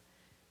 So,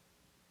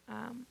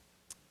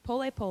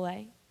 pole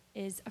pole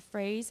is a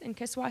phrase in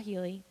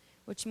Kiswahili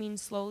which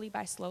means slowly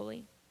by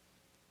slowly.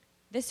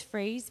 This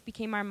phrase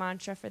became our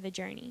mantra for the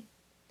journey.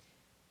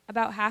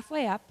 About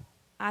halfway up,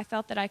 I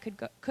felt that I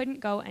couldn't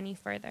go any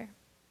further.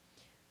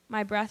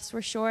 My breaths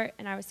were short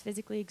and I was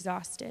physically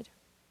exhausted.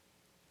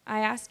 I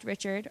asked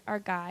Richard, our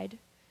guide,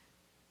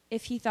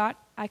 if he thought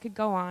I could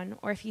go on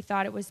or if he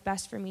thought it was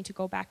best for me to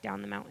go back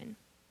down the mountain.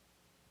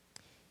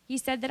 He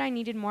said that I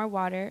needed more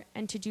water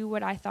and to do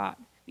what I thought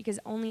because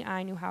only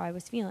I knew how I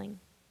was feeling.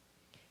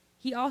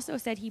 He also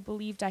said he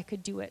believed I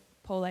could do it,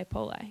 pole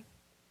pole.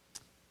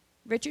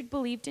 Richard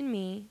believed in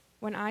me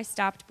when I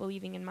stopped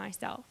believing in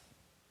myself.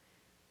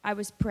 I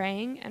was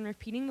praying and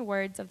repeating the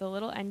words of the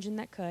little engine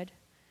that could.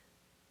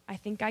 I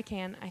think I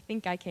can, I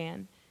think I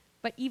can.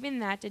 But even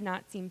that did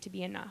not seem to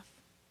be enough.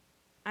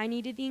 I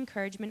needed the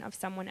encouragement of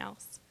someone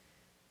else.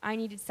 I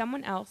needed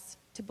someone else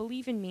to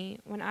believe in me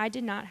when I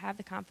did not have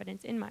the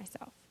confidence in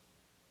myself.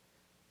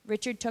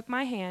 Richard took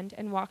my hand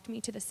and walked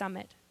me to the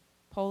summit,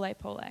 pole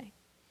pole.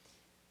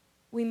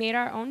 We made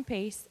our own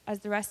pace as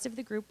the rest of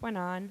the group went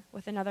on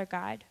with another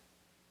guide.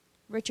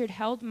 Richard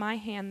held my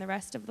hand the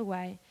rest of the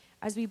way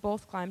as we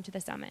both climbed to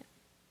the summit.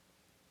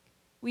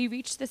 We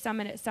reached the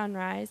summit at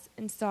sunrise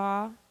and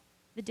saw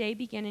the day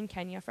begin in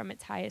Kenya from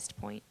its highest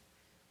point.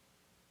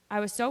 I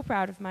was so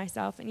proud of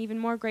myself and even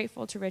more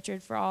grateful to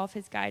Richard for all of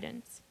his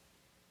guidance.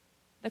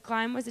 The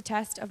climb was a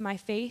test of my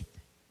faith,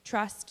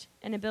 trust,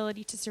 and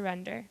ability to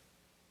surrender.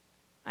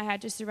 I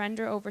had to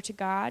surrender over to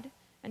God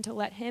and to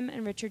let him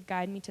and Richard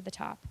guide me to the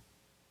top.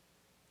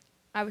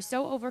 I was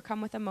so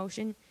overcome with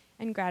emotion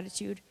and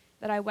gratitude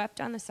that I wept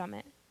on the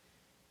summit.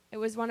 It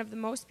was one of the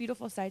most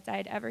beautiful sights I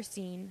had ever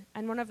seen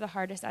and one of the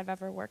hardest I've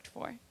ever worked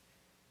for.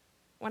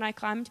 When I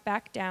climbed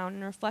back down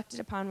and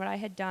reflected upon what I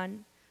had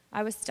done,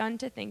 I was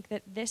stunned to think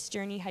that this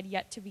journey had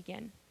yet to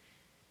begin.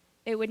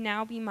 It would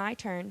now be my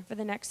turn for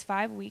the next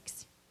 5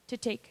 weeks to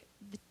take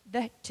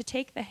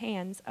the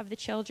hands of the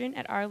children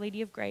at Our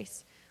Lady of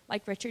Grace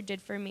like Richard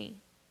did for me.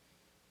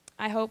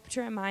 I hope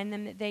to remind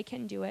them that they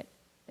can do it,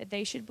 that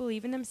they should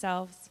believe in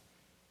themselves,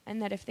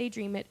 and that if they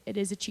dream it, it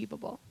is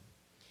achievable.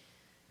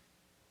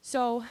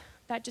 So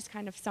that just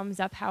kind of sums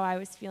up how I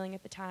was feeling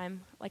at the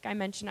time. Like I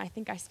mentioned, I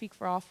think I speak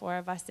for all 4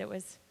 of us. It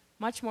was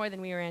much more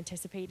than we were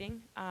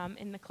anticipating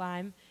in the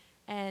climb,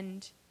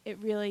 and it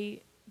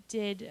really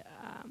did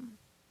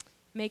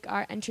make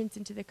our entrance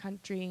into the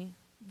country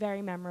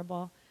very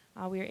memorable.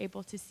 We were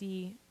able to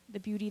see the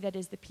beauty that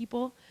is the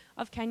people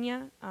of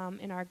Kenya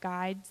in our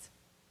guides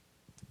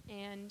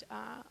and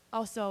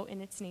also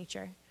in its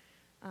nature.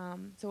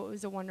 So it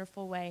was a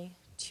wonderful way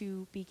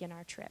to begin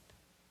our trip.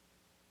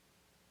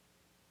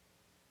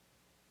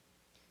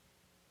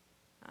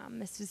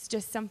 This is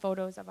just some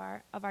photos of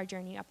our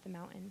journey up the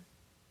mountain.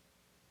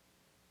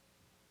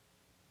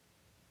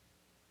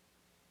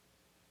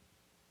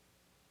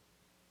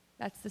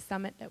 That's the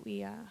summit that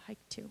we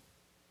hiked to.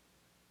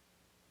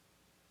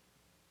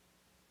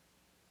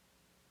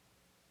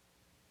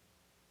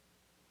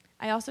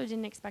 I also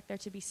didn't expect there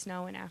to be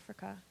snow in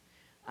Africa.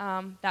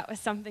 That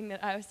was something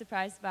that I was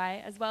surprised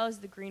by, as well as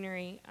the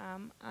greenery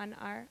on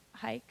our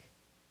hike.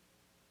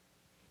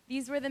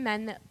 These were the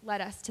men that led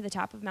us to the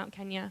top of Mount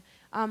Kenya.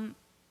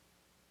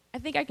 I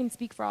think I can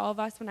speak for all of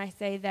us when I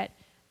say that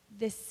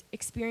this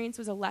experience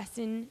was a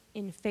lesson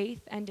in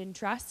faith and in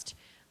trust.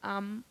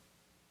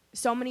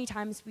 So many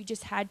times we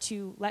just had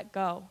to let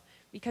go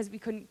because we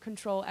couldn't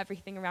control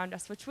everything around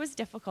us, which was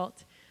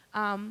difficult.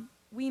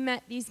 We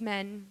met these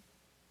men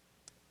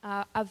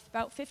of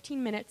about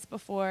 15 minutes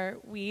before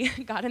we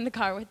got in the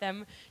car with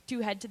them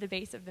to head to the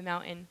base of the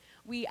mountain.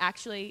 We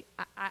actually,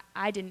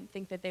 I didn't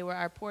think that they were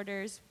our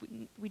porters.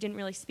 We didn't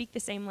really speak the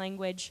same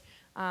language.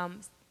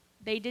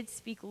 They did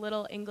speak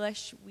little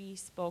English. We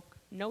spoke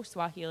no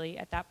Swahili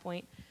at that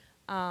point.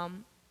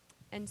 And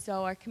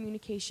so our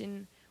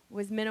communication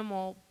was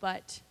minimal,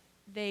 but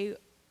they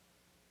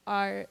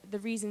are the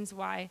reasons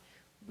why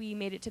we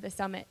made it to the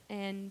summit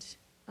and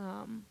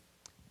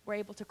were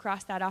able to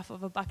cross that off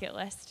of a bucket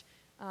list.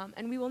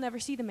 And we will never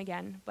see them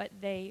again, but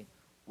they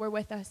were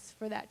with us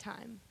for that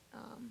time.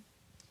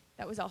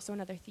 That was also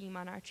another theme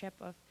on our trip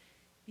of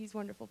these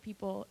wonderful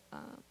people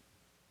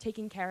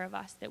taking care of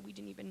us that we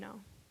didn't even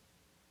know.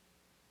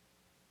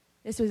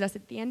 This was us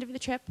at the end of the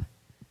trip,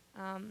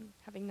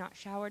 having not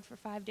showered for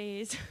 5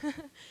 days,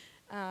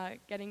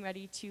 getting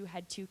ready to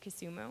head to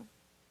Kisumu.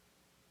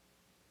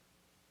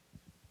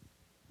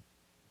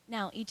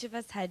 Now, each of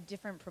us had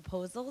different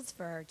proposals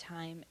for our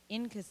time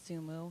in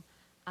Kisumu.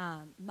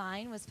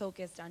 Mine was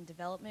focused on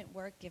development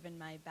work, given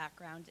my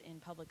background in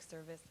public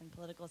service and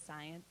political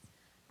science.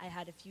 I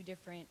had a few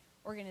different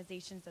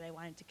organizations that I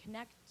wanted to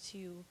connect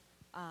to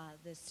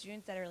the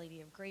students at Our Lady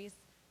of Grace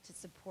to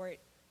support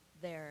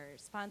their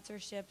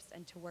sponsorships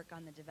and to work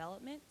on the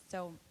development.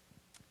 So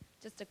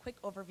just a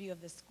quick overview of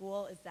the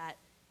school is that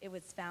it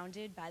was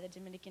founded by the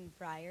Dominican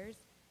friars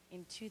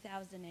in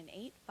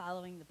 2008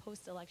 following the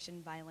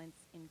post-election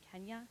violence in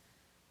Kenya.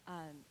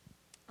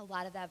 A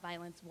lot of that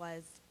violence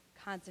was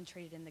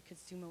concentrated in the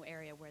Kisumu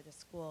area where the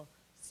school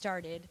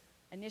started,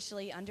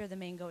 initially under the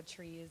mango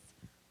trees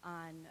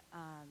on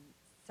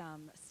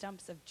some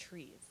stumps of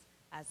trees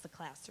as the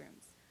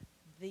classrooms.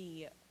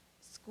 The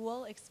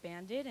school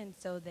expanded, and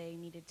so they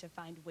needed to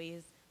find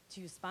ways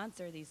to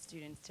sponsor these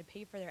students, to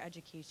pay for their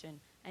education,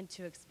 and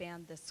to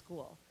expand the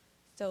school.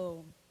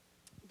 So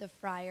the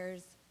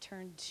friars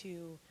turned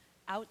to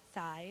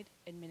outside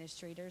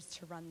administrators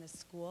to run the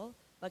school,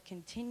 but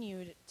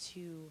continued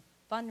to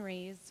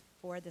fundraise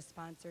for the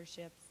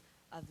sponsorships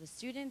of the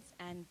students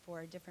and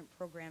for different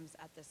programs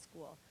at the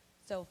school.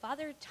 So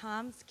Father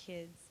Tom's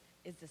Kids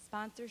is the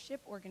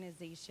sponsorship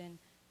organization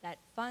that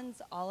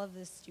funds all of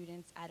the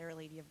students at Our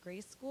Lady of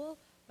Grace School,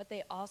 but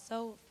they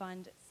also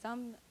fund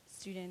some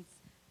students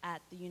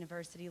at the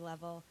university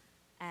level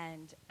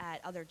and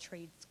at other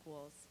trade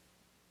schools.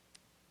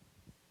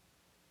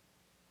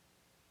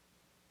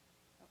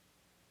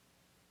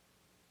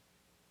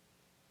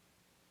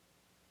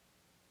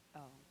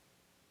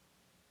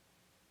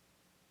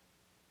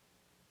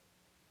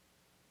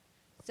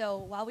 So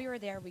while we were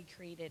there, we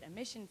created a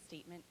mission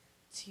statement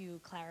to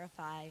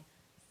clarify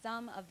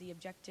some of the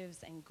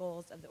objectives and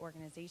goals of the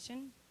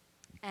organization.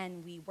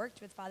 And we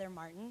worked with Father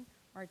Martin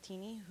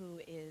Martini,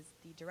 who is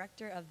the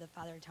director of the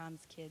Father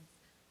Tom's Kids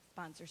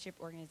sponsorship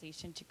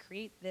organization, to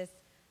create this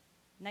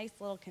nice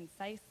little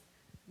concise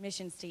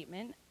mission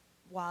statement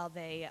while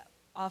they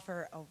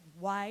offer a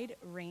wide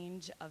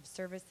range of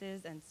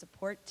services and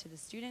support to the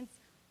students.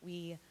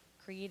 We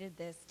created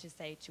this to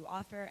say to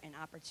offer an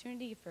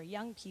opportunity for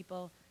young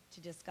people to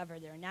discover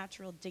their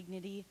natural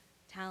dignity,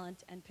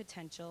 talent, and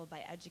potential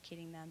by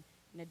educating them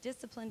in a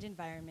disciplined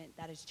environment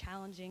that is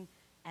challenging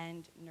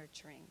and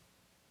nurturing.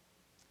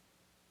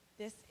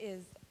 This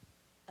is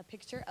a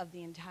picture of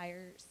the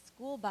entire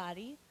school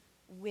body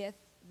with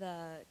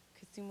the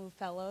Kisumu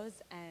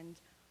Fellows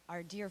and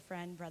our dear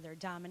friend, Brother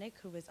Dominic,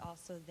 who was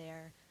also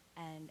there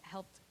and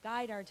helped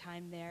guide our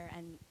time there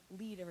and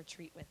lead a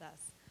retreat with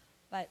us.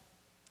 But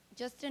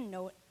just a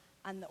note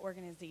on the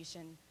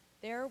organization,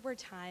 there were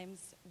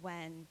times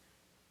when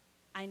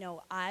I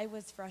know I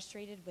was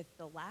frustrated with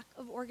the lack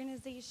of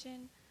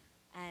organization,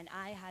 and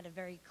I had a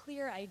very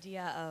clear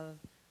idea of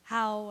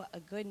how a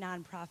good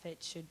nonprofit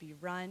should be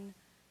run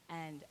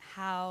and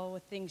how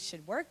things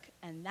should work,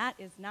 and that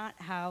is not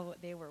how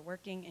they were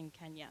working in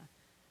Kenya.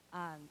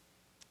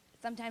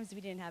 Sometimes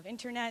we didn't have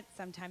internet,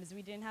 sometimes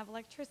we didn't have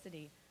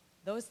electricity.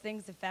 Those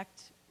things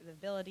affect the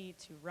ability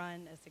to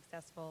run a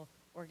successful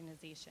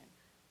organization.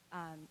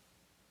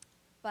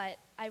 But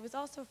I was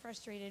also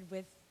frustrated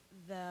with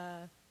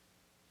the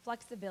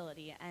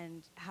flexibility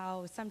and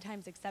how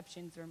sometimes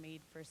exceptions were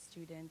made for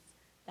students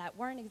that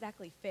weren't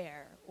exactly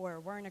fair or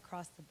weren't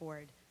across the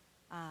board.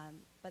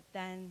 But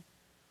then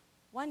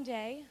one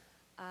day,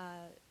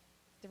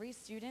 3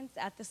 students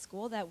at the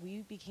school that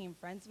we became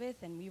friends with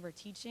and we were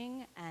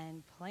teaching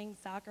and playing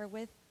soccer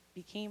with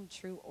became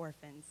true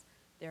orphans.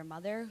 Their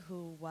mother,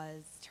 who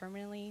was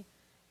terminally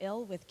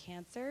ill with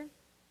cancer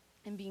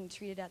and being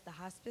treated at the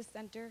hospice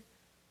center,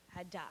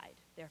 had died.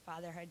 Their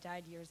father had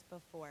died years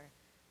before.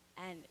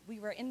 And we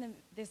were in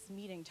this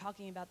meeting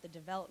talking about the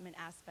development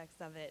aspects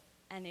of it,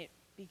 and it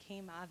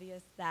became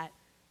obvious that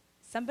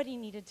somebody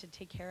needed to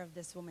take care of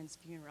this woman's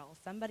funeral.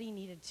 Somebody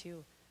needed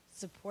to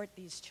support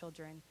these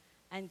children,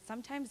 and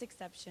sometimes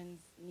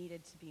exceptions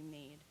needed to be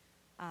made.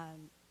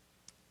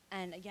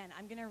 And again,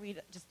 I'm going to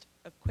read just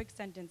a quick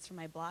sentence from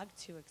my blog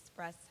to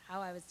express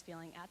how I was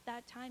feeling at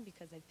that time,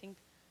 because I think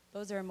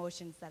those are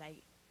emotions that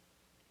I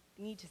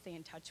need to stay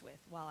in touch with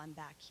while I'm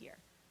back here.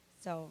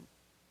 So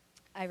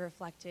I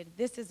reflected,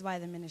 this is why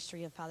the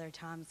ministry of Father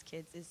Tom's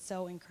Kids is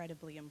so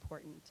incredibly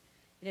important.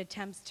 It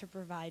attempts to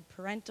provide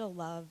parental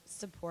love,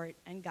 support,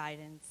 and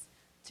guidance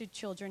to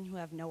children who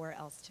have nowhere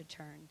else to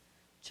turn.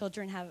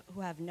 Children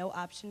who have no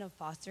option of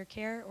foster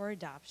care or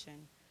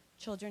adoption.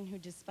 Children who,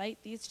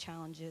 despite these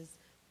challenges,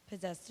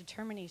 possess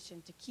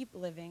determination to keep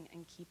living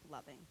and keep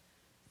loving.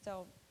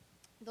 So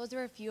those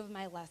are a few of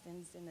my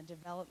lessons in the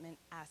development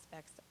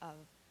aspects of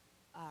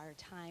our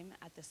time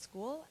at the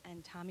school,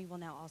 and Tommy will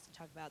now also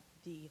talk about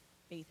the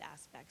faith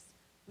aspects.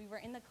 We were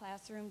in the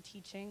classroom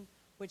teaching,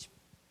 which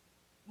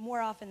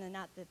more often than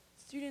not, the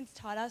students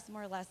taught us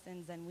more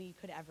lessons than we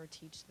could ever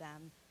teach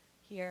them.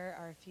 Here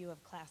are a few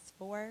of class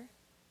 4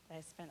 that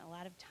I spent a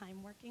lot of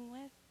time working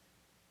with.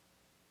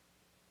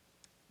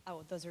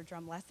 Oh, those are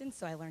drum lessons,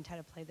 so I learned how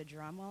to play the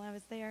drum while I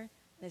was there.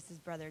 This is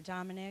Brother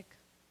Dominic,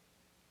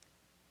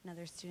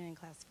 another student in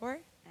class 4,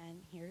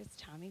 and here's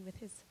Tommy with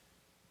his.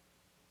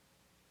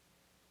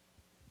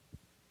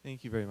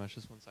 Thank you very much.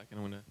 Just one second.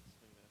 I'm going to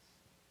swing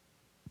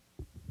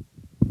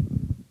this.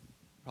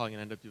 Probably going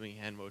to end up doing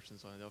hand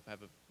motions, so I know if I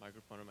have a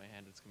microphone in my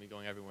hand, it's going to be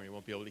going everywhere. You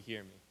won't be able to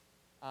hear me.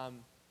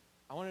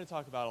 I wanted to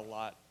talk about a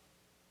lot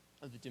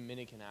of the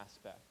Dominican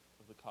aspect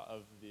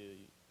of the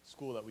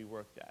school that we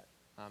worked at,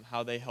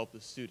 how they help the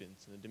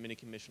students and the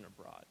Dominican mission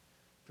abroad.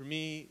 For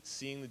me,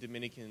 seeing the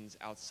Dominicans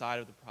outside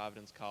of the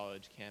Providence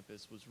College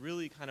campus was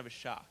really kind of a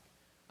shock.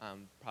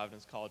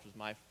 Providence College was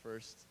my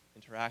first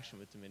interaction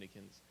with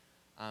Dominicans.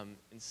 And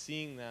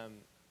seeing them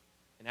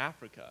in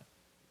Africa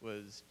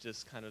was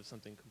just kind of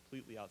something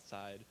completely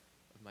outside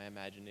of my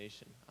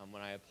imagination.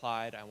 When I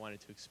applied, I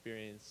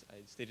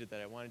stated that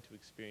I wanted to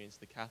experience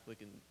the Catholic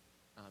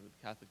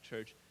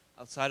Church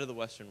outside of the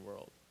Western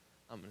world,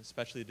 and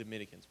especially the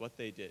Dominicans, what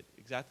they did.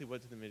 Exactly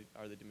what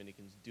are the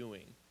Dominicans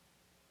doing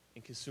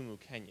in Kisumu,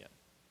 Kenya?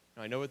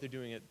 Now, I know what they're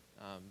doing at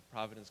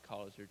Providence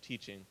College, they're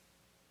teaching,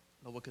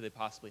 but what could they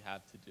possibly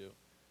have to do?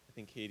 I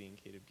think Katie and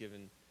Kate have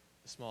given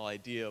a small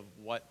idea of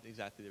what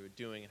exactly they were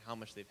doing and how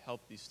much they've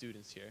helped these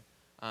students here.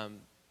 In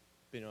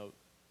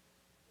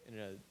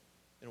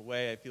a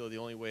way, I feel the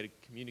only way to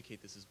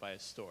communicate this is by a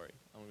story.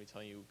 I'm going to be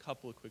telling you a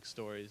couple of quick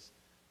stories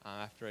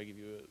after I give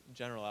you a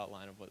general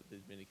outline of what the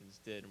Dominicans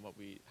did and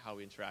how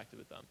we interacted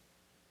with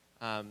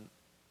them.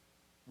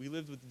 We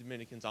lived with the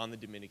Dominicans on the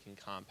Dominican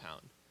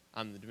compound.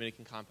 The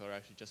Dominican compound are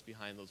actually just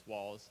behind those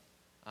walls.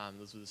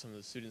 Those were some of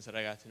the students that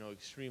I got to know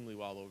extremely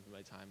well over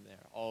my time there.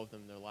 All of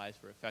them, their lives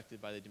were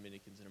affected by the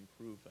Dominicans and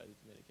improved by the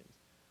Dominicans,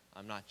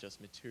 not just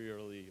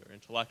materially or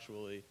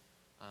intellectually,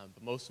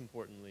 but most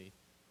importantly,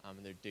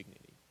 in their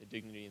dignity. their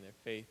dignity and their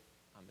faith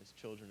as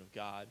children of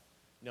God,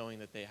 knowing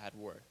that they had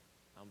worth,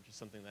 which is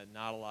something that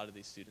not a lot of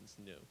these students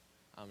knew.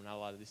 Not a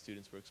lot of these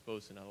students were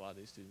exposed to, not a lot of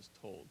these students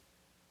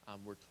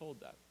were told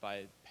that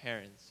by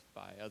parents,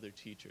 by other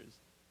teachers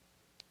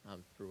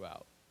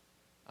throughout.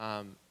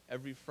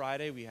 Every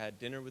Friday we had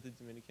dinner with the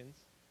Dominicans.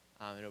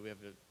 I know we have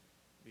a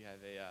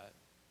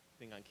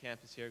thing on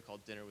campus here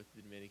called Dinner with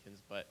the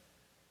Dominicans, but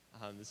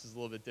this is a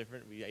little bit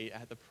different. We ate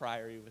at the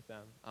Priory with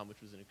them,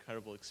 which was an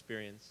incredible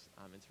experience,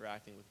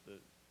 interacting with the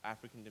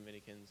African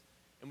Dominicans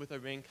and with our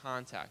main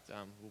contact.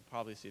 We'll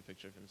probably see a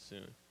picture of him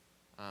soon,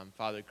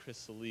 Father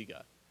Chris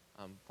Saliga,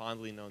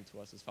 fondly known to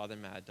us as Father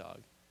Mad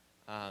Dog.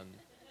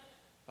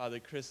 Father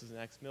Chris is an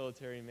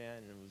ex-military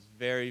man and was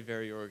very,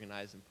 very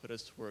organized and put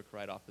us to work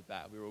right off the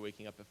bat. We were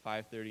waking up at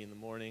 5:30 in the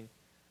morning,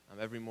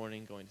 every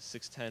morning going to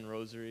 610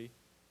 Rosary.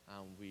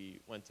 We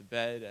went to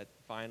bed at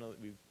the final.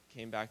 We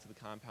came back to the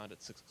compound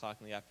at 6 o'clock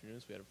in the afternoon,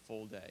 so we had a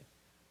full day.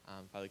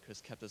 Father Chris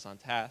kept us on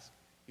task.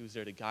 He was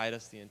there to guide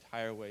us the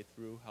entire way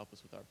through, help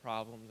us with our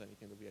problems,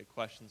 anything that we had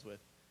questions with.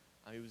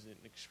 He was an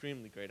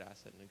extremely great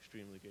asset, an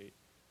extremely great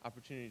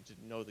opportunity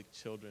to know the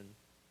children,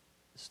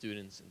 the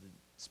students, and to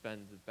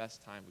spend the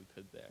best time we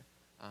could there.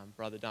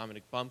 Brother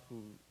Dominic Bump, who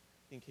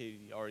I think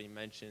Katie already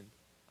mentioned,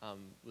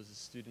 is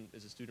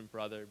a student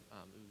brother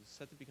who was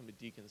set to become a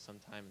deacon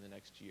sometime in the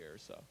next year or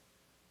so.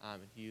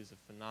 And he is a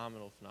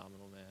phenomenal,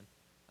 phenomenal man.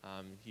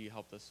 He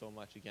helped us so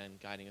much, again,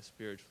 guiding us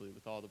spiritually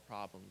with all the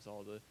problems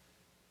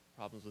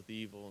with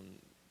evil and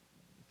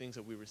things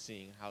that we were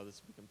seeing, and how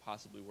we can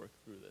possibly work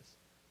through this,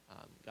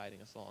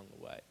 guiding us along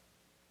the way.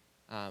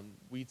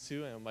 We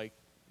too, and Mike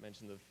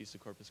mentioned the Feast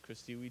of Corpus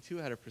Christi, we too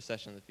had a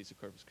procession on the Feast of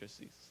Corpus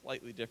Christi,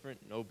 slightly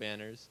different, no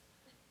banners.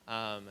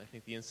 I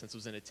think the incense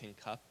was in a tin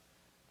cup,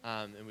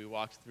 and we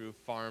walked through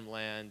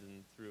farmland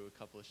and through a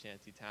couple of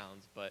shanty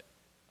towns, but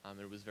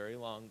it was very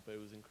long, but it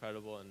was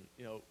incredible. And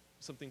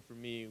something for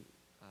me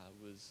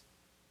was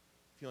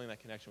feeling that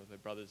connection with my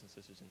brothers and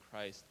sisters in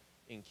Christ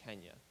in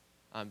Kenya,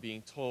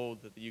 being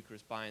told that the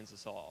Eucharist binds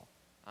us all,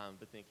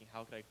 but thinking,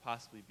 how could I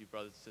possibly be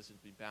brothers and sisters,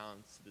 be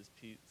bound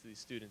to these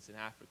students in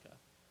Africa?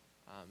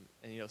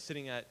 And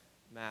sitting at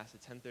Mass,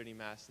 at 10:30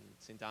 Mass in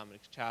St.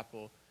 Dominic's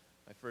Chapel,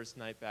 my first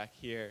night back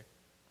here,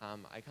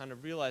 I kind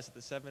of realized that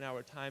the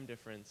 7-hour time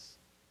difference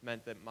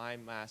meant that my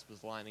Mass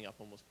was lining up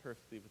almost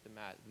perfectly with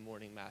the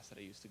morning Mass that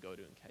I used to go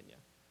to in Kenya.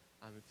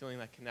 And feeling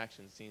that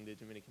connection, seeing the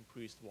Dominican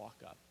priest walk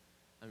up.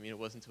 I mean, it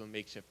wasn't to a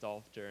makeshift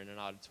altar in an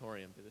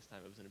auditorium, but this time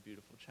it was in a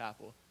beautiful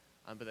chapel.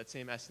 But that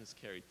same essence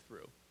carried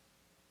through.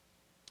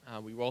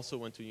 We also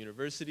went to a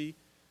university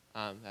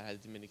that had a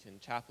Dominican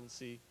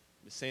chaplaincy,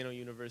 Miseno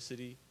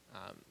University,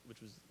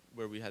 which was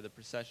where we had the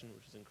procession,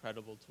 which was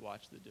incredible to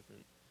watch the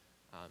different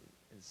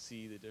and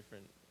see the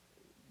different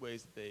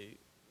ways that they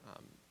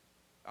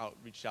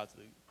reached out to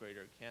the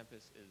greater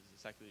campus. It is a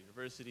secular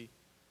university,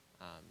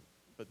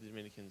 but the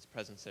Dominicans'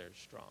 presence there is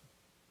strong.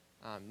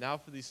 Now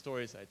for these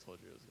stories that I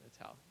told you I was going to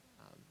tell.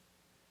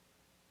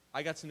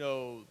 I got to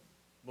know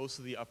most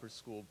of the upper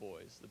school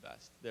boys the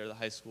best. They're the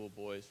high school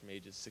boys from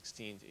ages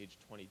 16 to age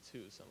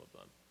 22, some of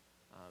them.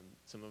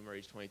 Some of them are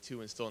age 22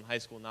 and still in high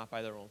school, not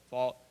by their own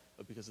fault,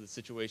 but because of the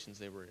situations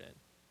they were in.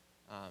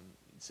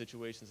 The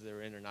situations they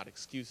were in are not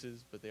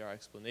excuses, but they are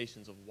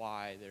explanations of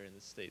why they're in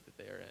the state that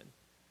they are in.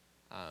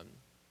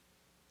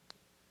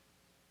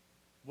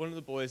 One of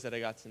the boys that I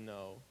got to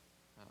know,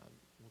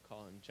 we'll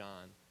call him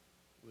John,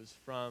 was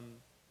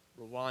from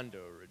Rwanda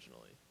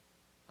originally.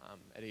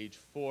 At age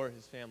 4,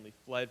 his family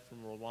fled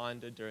from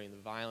Rwanda during the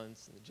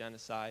violence and the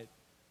genocide.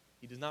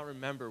 He does not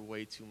remember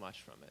way too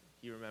much from it.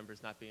 He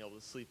remembers not being able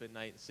to sleep at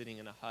night and sitting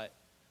in a hut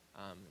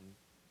and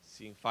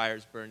seeing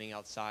fires burning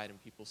outside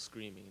and people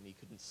screaming, and he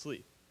couldn't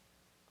sleep.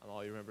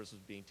 All he remembers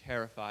was being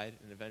terrified,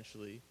 and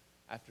eventually,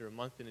 after a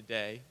month and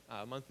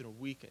a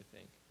week, I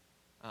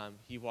think,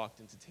 he walked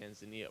into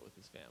Tanzania with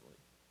his family.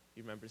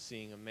 He remembers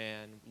seeing a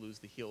man lose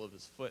the heel of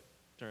his foot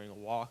during a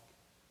walk.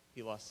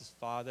 He lost his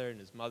father and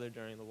his mother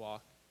during the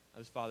walk.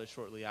 His father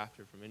shortly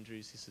after from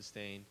injuries he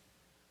sustained.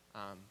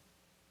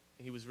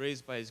 He was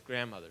raised by his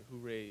grandmother, who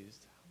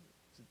raised,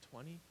 was it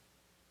 20? I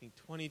think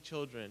 20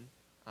 children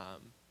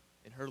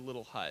in her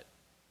little hut,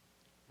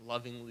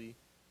 lovingly.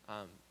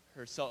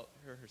 Herself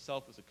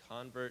was a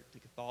convert to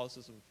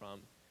Catholicism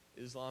from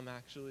Islam,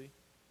 actually.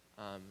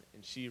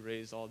 And she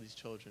raised all these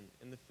children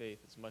in the faith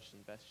as much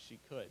and best she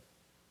could.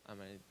 And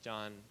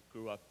John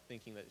grew up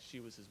thinking that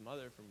she was his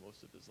mother for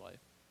most of his life,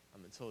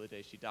 until the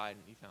day she died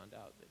and he found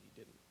out that he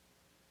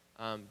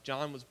didn't.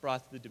 John was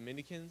brought to the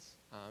Dominicans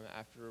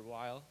after a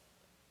while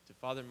to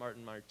Father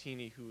Martin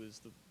Martini, who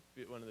is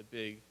one of the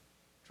big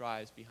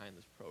drives behind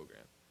this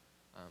program.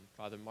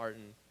 Father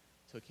Martin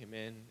took him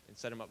in and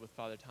set him up with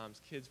Father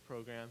Tom's Kids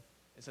program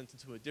and sent him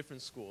to a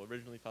different school.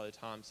 Originally, Father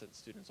Tom sent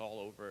students all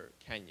over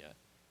Kenya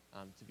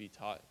to be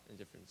taught in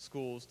different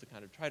schools to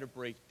kind of try to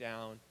break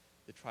down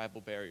the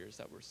tribal barriers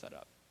that were set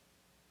up.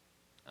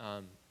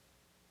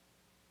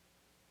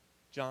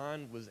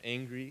 John was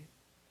angry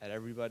at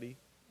everybody,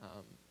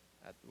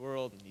 at the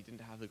world, and he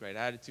didn't have the right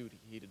attitude.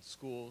 He hated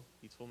school.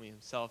 He told me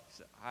himself, he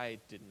said, I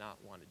did not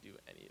want to do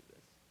any of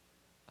this.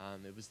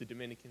 It was the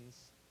Dominicans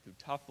through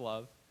tough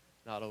love,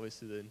 not always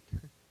through the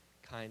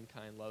kind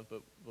love,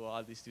 but what a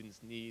lot of these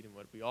students need and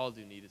what we all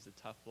do need is the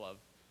tough love.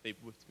 They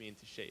whipped me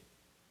into shape.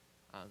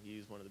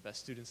 He's one of the best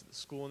students at the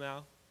school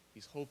now.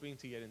 He's hoping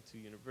to get into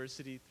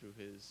university through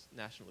his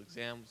national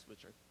exams,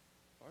 which are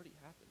already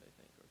happened, I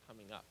think, or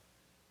coming up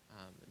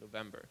in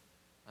November.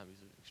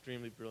 He's an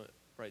extremely brilliant,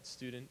 bright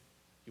student.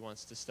 He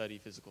wants to study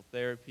physical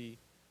therapy.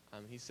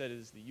 He said it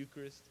is the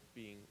Eucharist,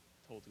 being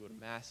told to go to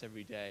Mass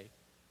every day,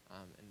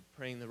 and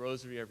praying the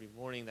Rosary every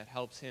morning that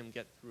helps him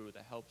get through,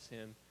 that helps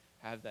him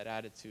have that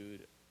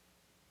attitude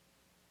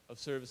of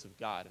service of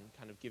God and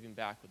kind of giving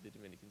back what the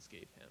Dominicans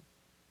gave him.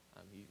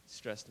 He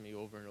stressed to me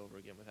over and over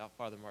again, without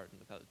Father Martin,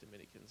 without the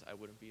Dominicans, I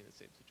wouldn't be in the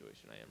same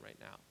situation I am right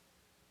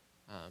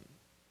now.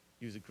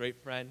 He was a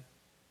great friend,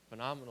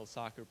 phenomenal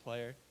soccer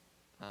player,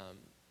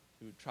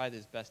 who tried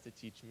his best to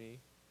teach me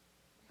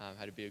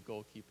how to be a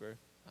goalkeeper.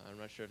 I'm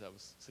not sure if that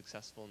was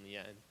successful in the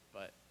end,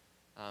 but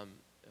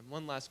and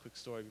one last quick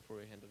story before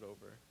we hand it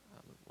over,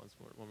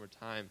 one more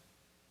time,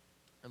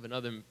 of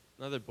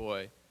another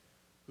boy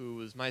who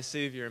was my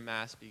savior in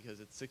Mass because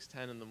at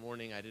 6:10 in the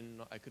morning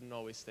I couldn't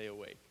always stay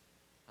awake.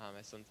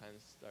 I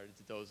sometimes started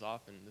to doze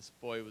off, and this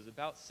boy was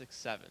about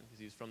 6'7", because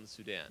he was from the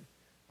Sudan.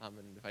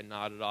 And if I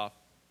nodded off,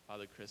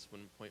 Father Chris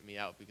wouldn't point me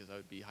out because I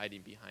would be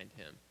hiding behind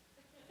him.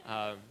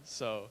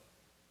 So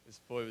this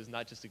boy was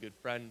not just a good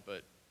friend,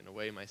 but in a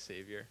way my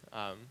savior.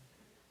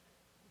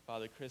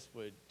 Father Chris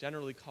would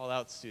generally call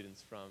out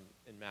students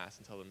in Mass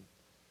and tell them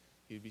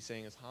he would be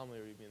saying his homily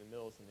or he'd be in the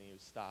middle of something, he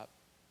would stop,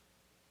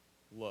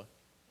 look,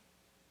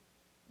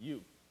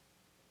 you,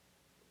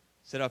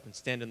 sit up and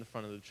stand in the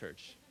front of the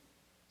church.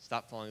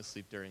 Stop falling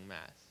asleep during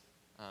Mass.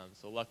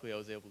 So luckily I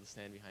was able to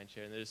stand behind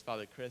chair. And there's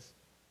Father Chris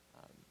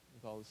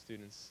with all the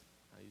students.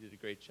 You did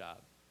a great job.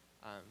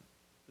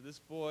 So this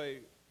boy,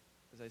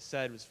 as I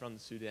said, was from the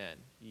Sudan.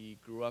 He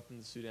grew up in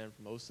the Sudan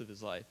for most of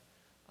his life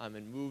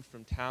and moved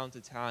from town to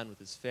town with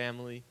his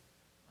family,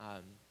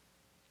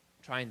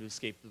 trying to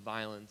escape the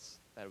violence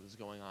that was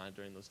going on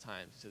during those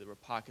times. He said there were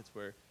pockets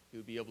where he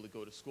would be able to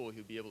go to school, he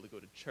would be able to go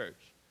to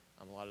church.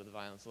 A lot of the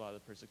violence, a lot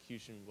of the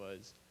persecution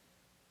was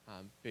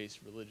based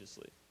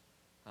religiously.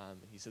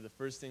 He said the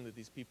first thing that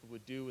these people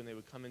would do when they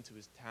would come into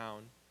his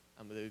town,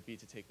 they would be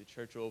to take the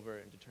church over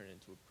and to turn it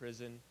into a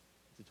prison,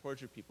 to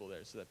torture people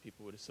there so that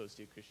people would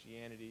associate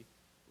Christianity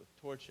with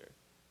torture.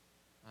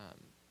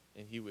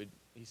 And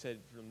he said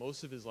for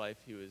most of his life,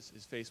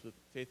 his faith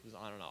was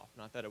on and off.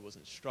 Not that it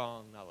wasn't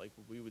strong, not like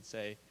what we would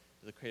say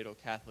as a cradle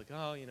Catholic,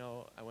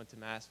 oh, I went to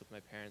Mass with my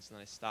parents and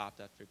then I stopped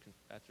after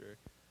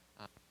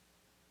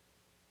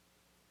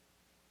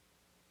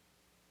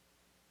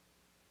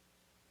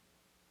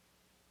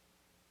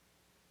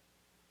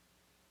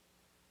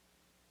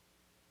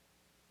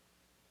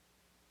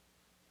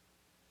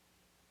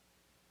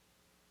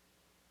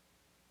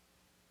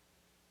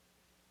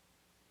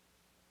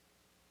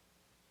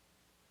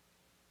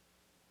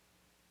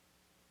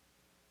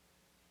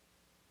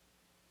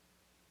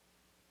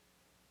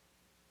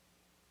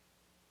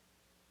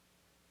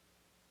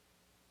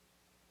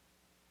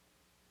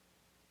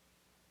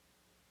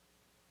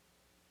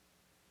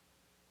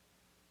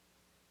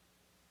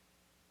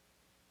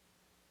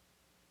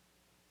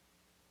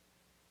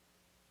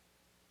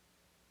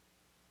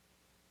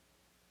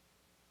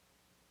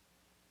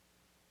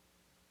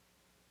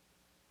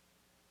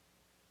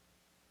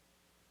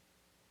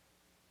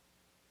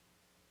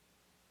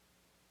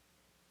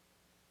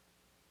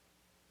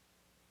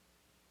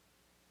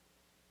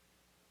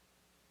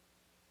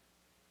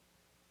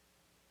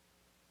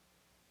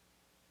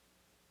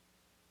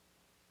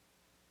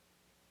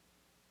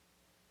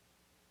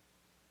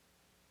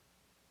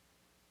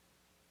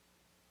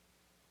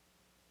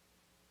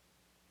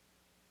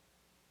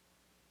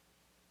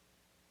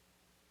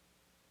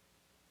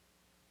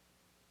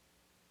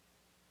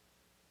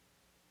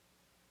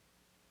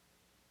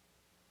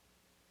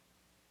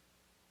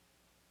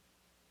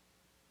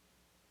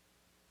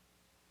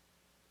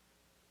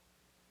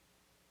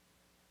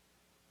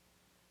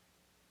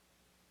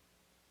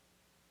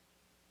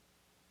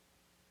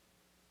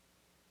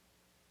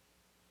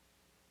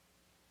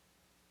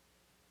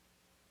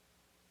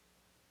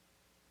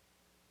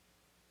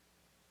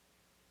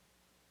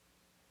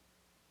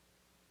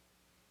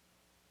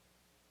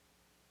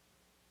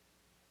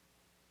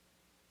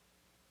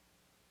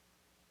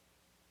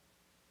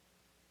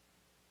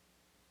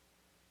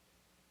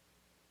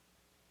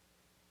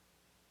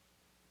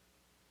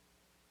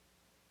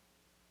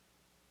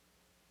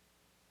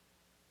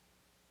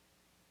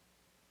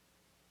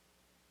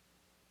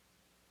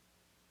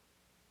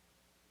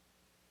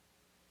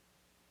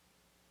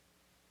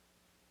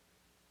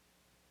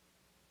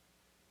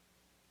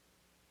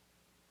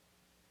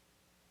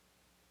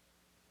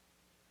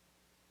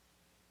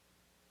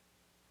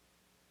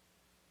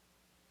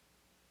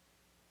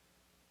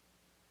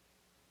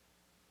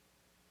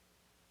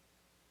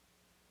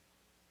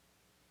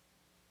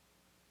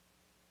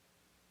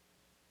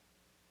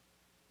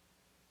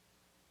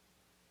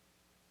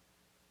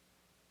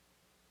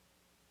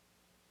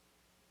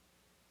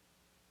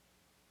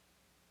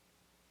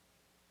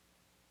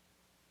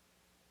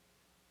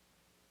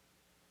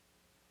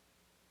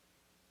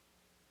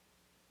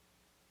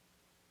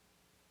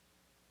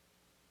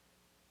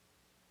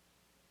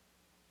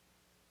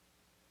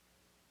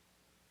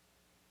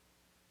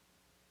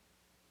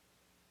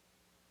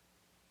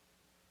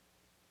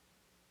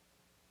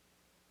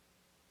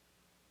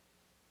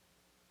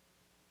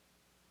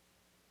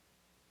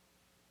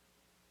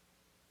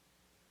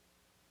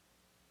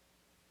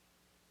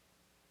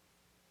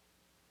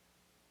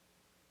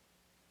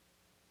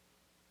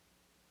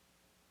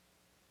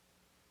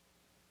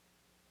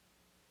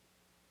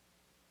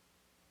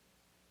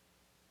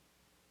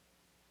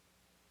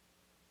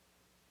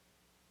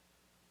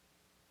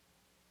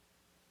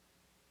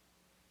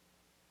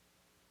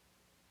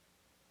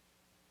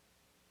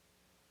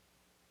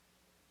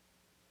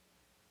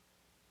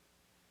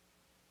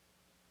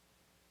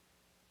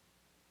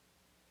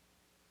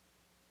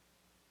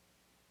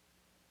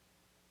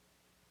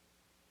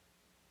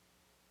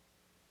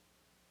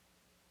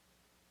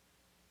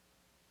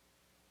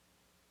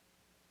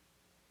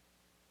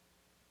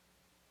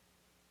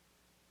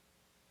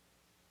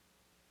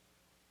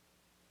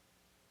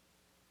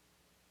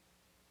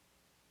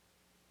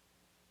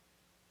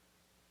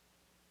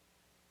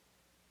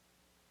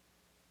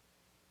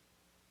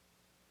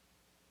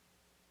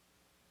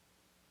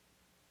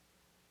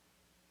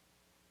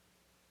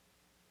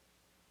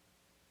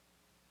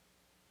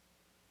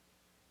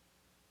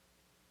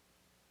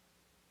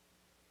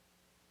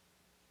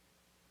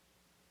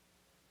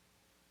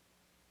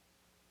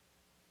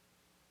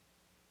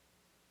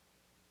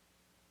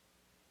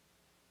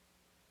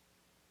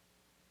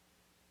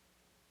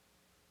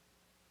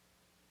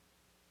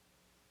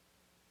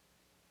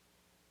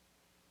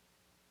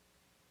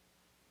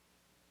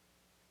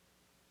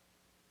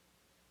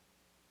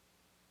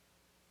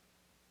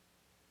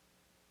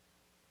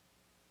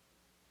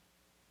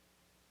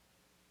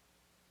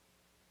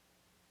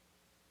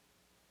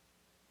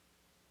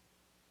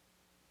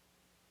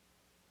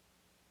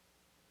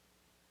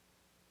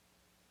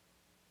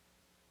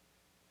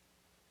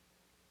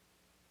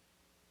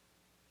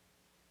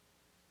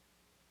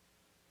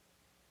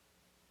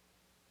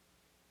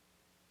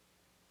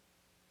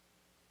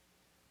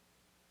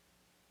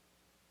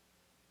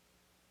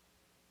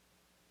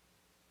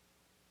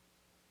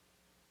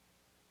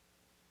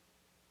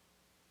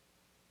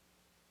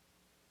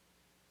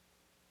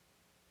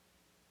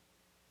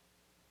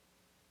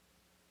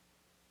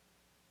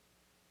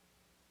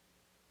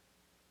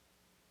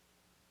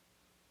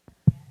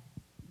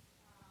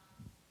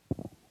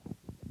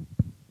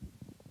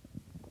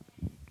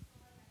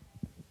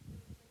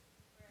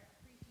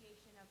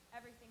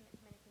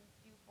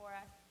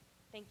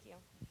Thank you.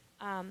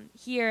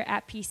 Here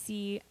at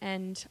PC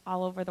and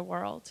all over the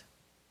world.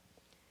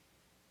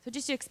 So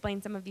just to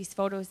explain some of these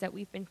photos that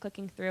we've been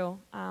clicking through,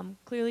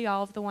 clearly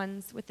all of the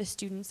ones with the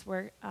students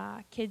were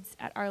kids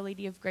at Our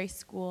Lady of Grace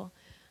School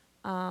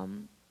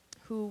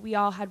who we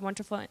all had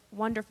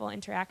wonderful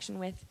interaction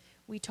with.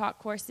 We taught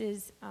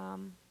courses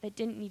that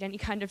didn't need any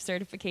kind of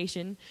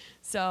certification,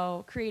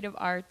 so creative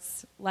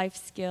arts, life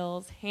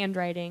skills,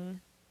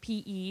 handwriting,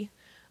 PE,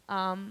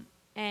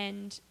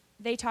 and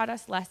they taught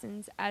us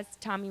lessons, as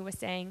Tommy was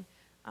saying,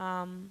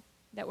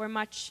 that were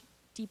much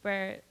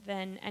deeper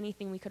than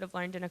anything we could have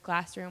learned in a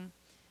classroom.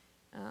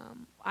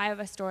 I have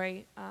a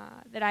story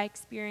that I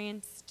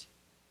experienced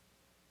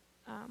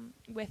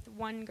with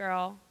one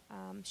girl.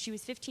 She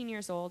was 15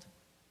 years old.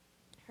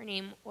 Her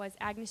name was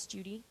Agnes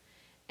Judy.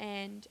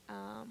 And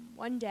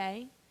one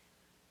day,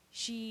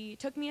 she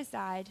took me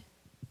aside,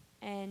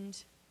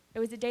 and it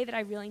was a day that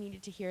I really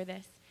needed to hear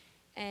this.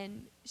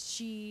 And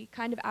she,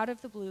 kind of out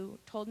of the blue,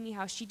 told me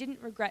how she didn't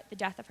regret the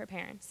death of her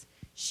parents.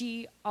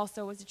 She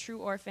also was a true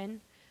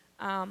orphan,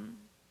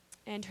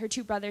 and her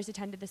two brothers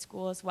attended the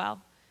school as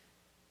well.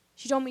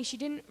 She told me she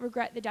didn't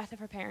regret the death of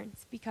her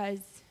parents because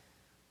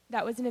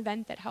that was an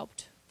event that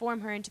helped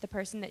form her into the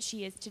person that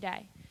she is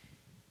today.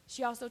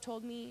 She also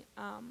told me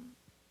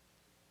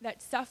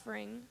that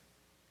suffering,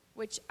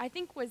 which I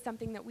think was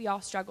something that we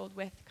all struggled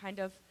with, kind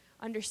of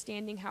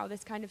understanding how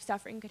this kind of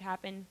suffering could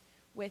happen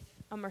with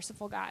a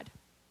merciful God.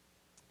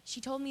 She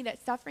told me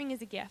that suffering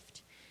is a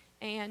gift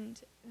and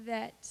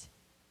that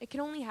it can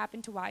only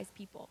happen to wise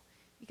people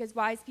because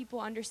wise people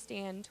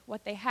understand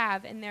what they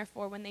have, and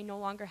therefore when they no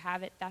longer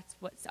have it, that's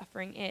what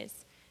suffering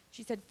is.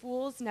 She said,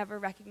 fools never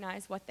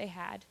recognize what they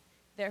had,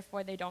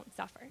 therefore they don't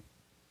suffer.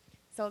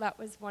 So that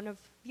was one of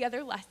the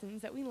other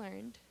lessons that we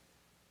learned.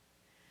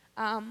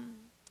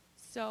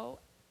 So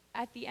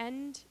at the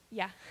end,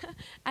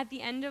 at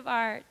the end of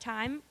our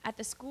time at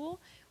the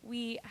school,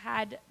 we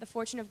had the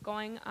fortune of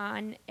going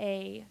on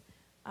a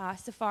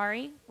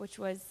safari, which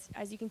was,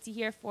 as you can see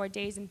here, 4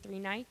 days and 3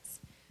 nights.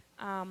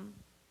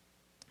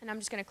 And I'm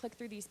just going to click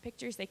through these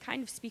pictures. They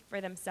kind of speak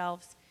for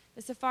themselves.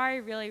 The safari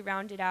really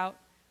rounded out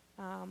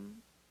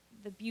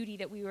the beauty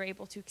that we were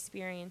able to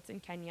experience in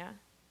Kenya.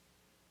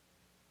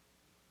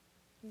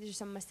 These are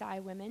some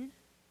Maasai women.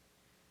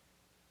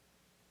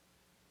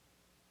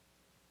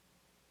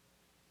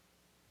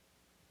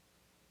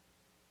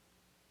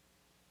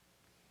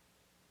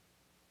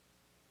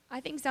 I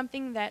think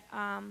something that,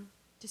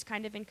 just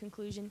kind of in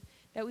conclusion,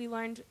 that we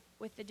learned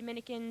with the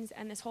Dominicans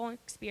and this whole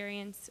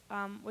experience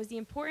was the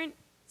importance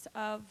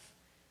of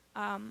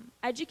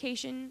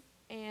education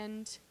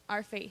and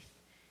our faith.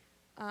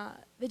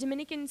 The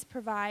Dominicans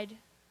provide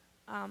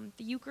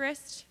the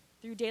Eucharist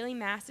through daily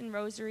Mass and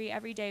Rosary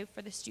every day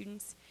for the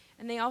students,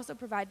 and they also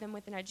provide them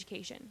with an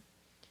education.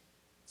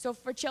 So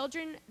for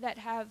children that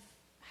have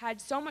had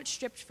so much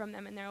stripped from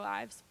them in their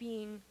lives,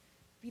 be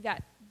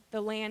that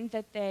the land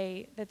that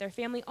their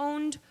family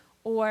owned,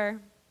 or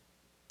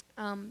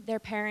their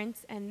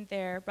parents and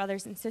their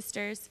brothers and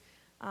sisters,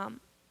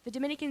 the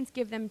Dominicans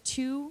give them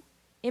 2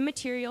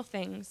 immaterial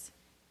things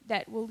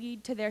that will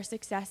lead to their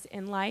success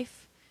in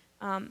life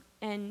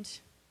and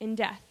in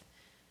death.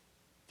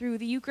 Through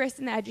the Eucharist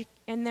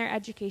and their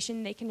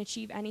education, they can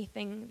achieve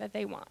anything that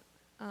they want.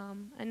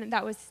 And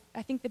that was,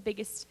 I think, the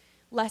biggest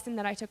lesson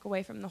that I took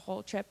away from the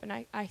whole trip, and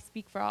I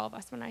speak for all of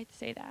us when I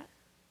say that.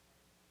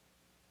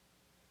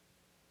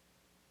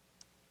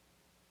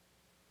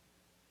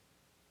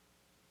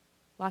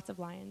 Lots of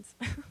lions.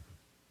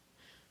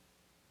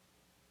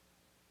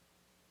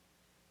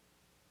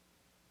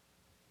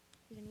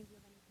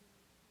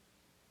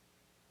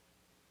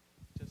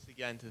 Just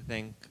again to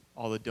thank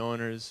all the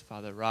donors,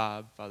 Father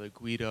Rob, Father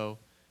Guido,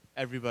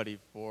 everybody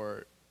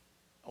for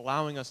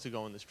allowing us to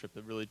go on this trip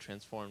that really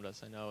transformed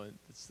us. I know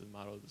it's the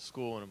motto of the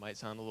school, and it might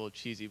sound a little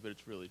cheesy, but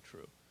it's really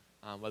true.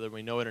 Whether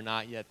we know it or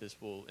not yet, this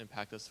will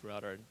impact us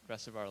throughout the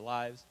rest of our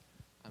lives.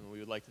 We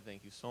would like to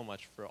thank you so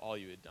much for all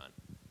you had done.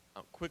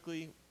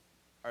 Quickly,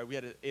 we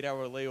had an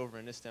 8-hour layover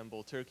in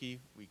Istanbul,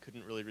 Turkey. We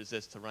couldn't really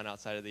resist to run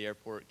outside of the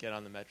airport, get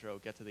on the metro,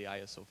 get to the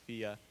Hagia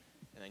Sophia,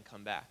 and then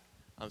come back.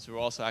 So we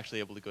were also actually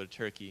able to go to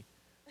Turkey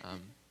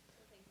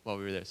while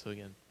we were there. So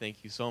again,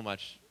 thank you so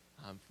much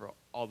for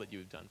all that you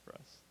have done for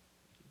us.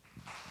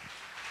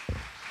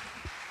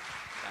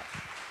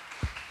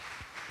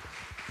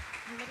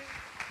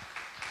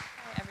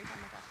 Every time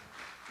I talk.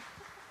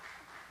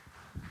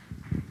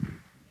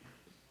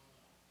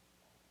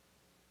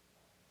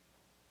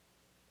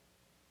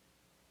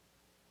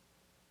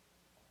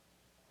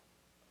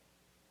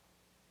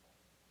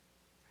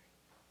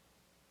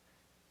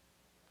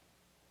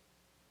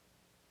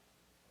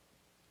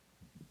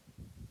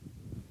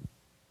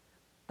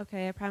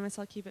 Okay, I promise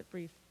I'll keep it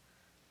brief.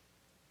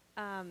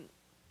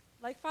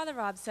 Like Father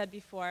Rob said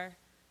before,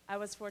 I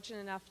was fortunate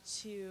enough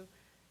to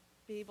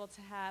be able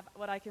to have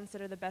what I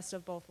consider the best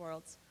of both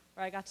worlds,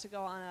 where I got to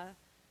go on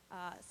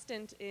a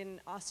stint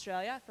in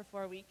Australia for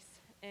 4 weeks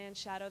and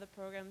shadow the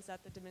programs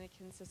that the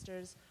Dominican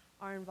sisters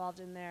are involved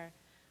in there.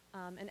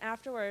 And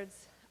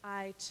afterwards,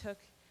 I took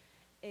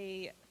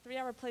a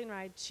 3-hour plane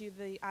ride to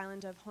the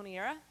island of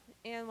Honiara,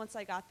 and once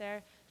I got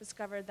there,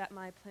 discovered that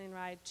my plane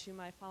ride to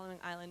my following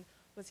island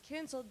was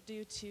canceled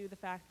due to the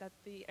fact that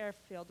the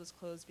airfield was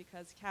closed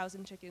because cows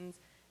and chickens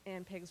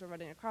and pigs were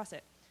running across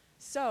it.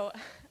 So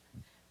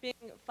being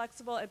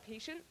flexible and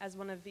patient as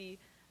one of the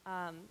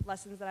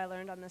lessons that I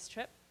learned on this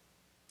trip,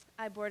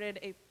 I boarded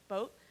a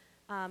boat,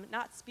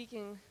 not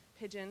speaking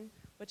Pidgin,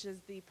 which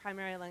is the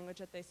primary language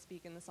that they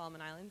speak in the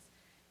Solomon Islands,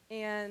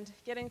 and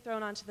getting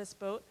thrown onto this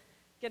boat,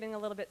 getting a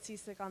little bit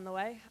seasick on the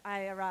way,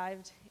 I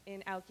arrived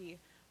in Auki,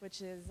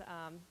 which is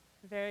a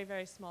very,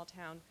 very small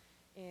town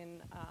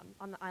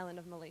on the island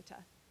of Melita.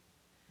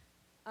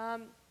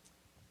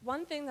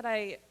 One thing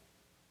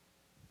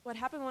what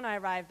happened when I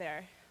arrived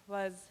there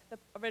was the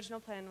original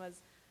plan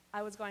was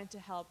I was going to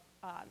help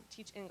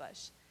teach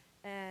English,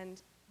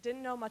 and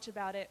didn't know much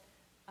about it,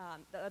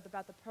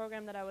 about the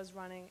program that I was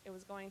running. It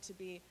was going to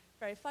be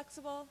very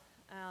flexible,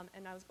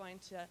 and I was going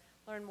to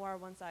learn more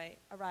once I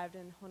arrived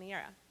in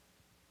Honiara.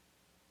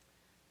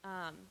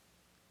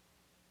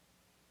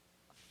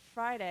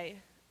 Friday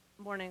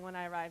morning when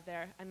I arrived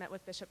there, I met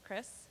with Bishop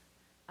Chris.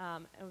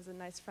 It was a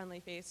nice friendly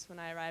face when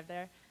I arrived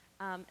there.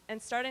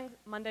 And starting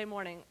Monday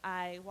morning,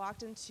 I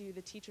walked into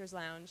the teacher's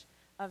lounge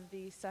of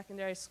the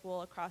secondary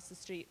school across the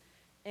street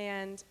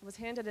and was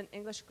handed an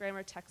English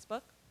grammar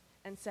textbook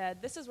and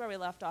said, "This is where we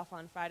left off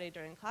on Friday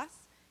during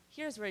class.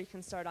 Here's where you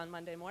can start on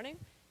Monday morning,"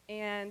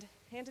 and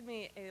handed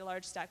me a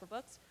large stack of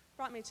books,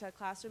 brought me to a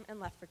classroom, and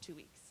left for 2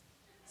 weeks.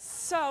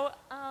 So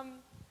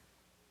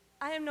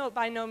I am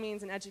by no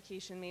means an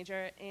education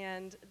major,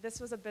 and this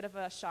was a bit of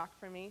a shock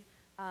for me.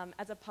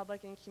 As a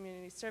public and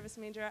community service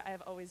major, I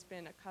have always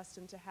been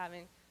accustomed to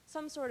having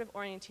some sort of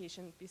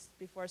orientation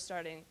before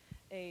starting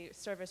a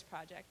service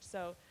project.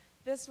 So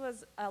this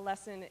was a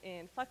lesson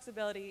in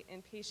flexibility,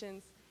 in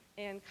patience,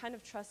 and kind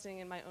of trusting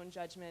in my own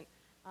judgment,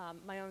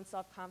 my own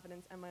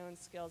self-confidence, and my own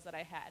skills that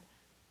I had.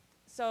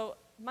 So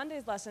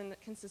Monday's lesson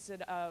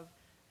consisted of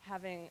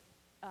it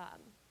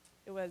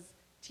was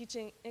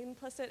teaching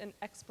implicit and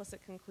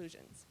explicit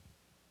conclusions.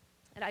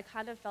 And I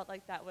kind of felt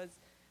like that was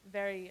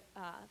very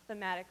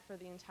thematic for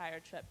the entire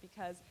trip,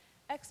 because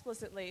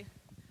explicitly,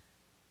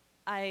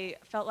 I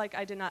felt like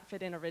I did not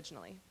fit in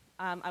originally.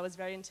 I was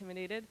very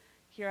intimidated.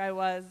 Here I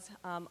was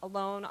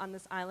alone on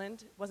this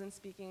island, wasn't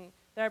speaking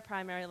their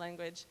primary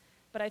language,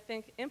 but I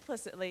think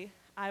implicitly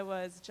I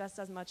was just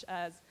as much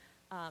as,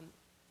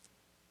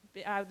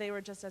 they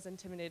were just as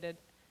intimidated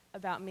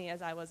about me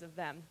as I was of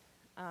them.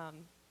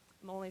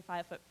 I'm only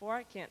 5'4",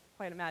 I can't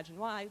quite imagine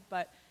why,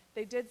 but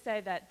they did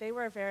say that they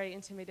were very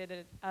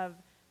intimidated of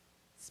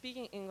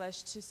speaking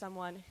English to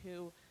someone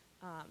who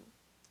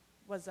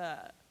was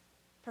a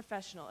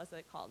professional, as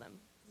they call them,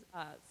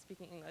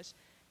 speaking English.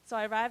 So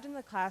I arrived in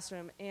the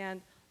classroom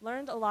and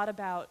learned a lot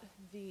about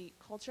the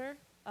culture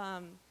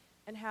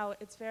and how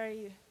it's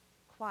very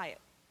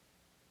quiet.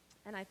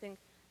 And I think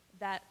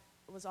that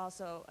was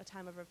also a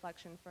time of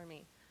reflection for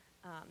me.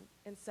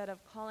 Instead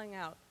of calling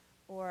out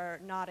or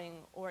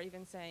nodding or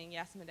even saying,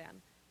 "Yes,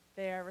 madame,"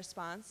 their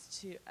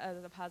response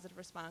as a positive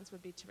response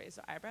would be to raise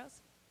their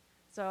eyebrows.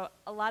 So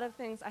a lot of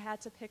things I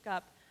had to pick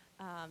up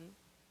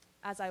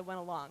as I went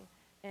along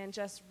and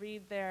just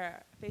read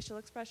their facial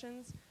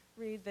expressions,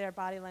 read their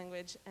body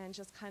language, and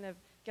just kind of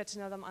get to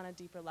know them on a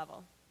deeper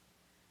level.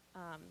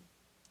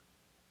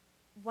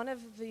 One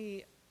of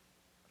the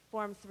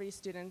Form 3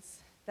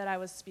 students that I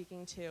was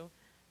speaking to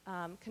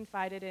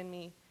confided in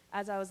me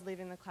as I was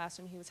leaving the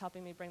classroom. He was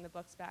helping me bring the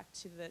books back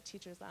to the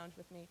teacher's lounge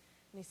with me.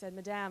 And he said,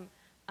 "Madame,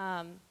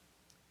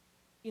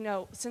 you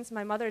know, since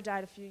my mother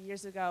died a few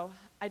years ago,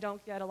 I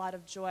don't get a lot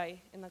of joy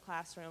in the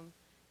classroom.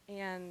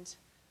 And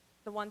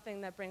the one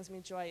thing that brings me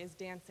joy is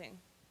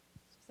dancing."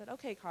 So I said,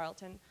 "Okay,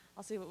 Carlton,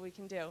 I'll see what we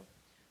can do."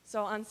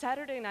 So on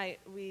Saturday night,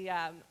 we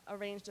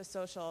arranged a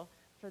social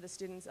for the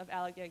students of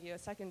Allegagua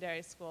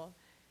Secondary School.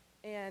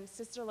 And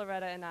Sister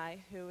Loretta and I,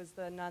 who was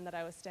the nun that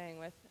I was staying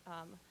with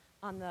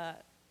on the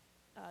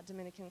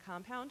Dominican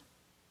compound,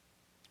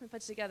 we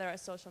put together a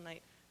social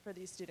night for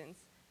these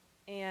students.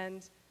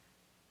 And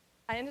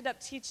I ended up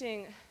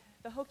teaching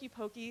the hokey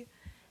pokey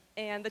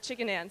and the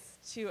chicken dance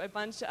to a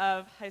bunch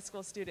of high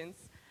school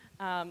students.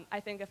 I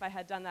think if I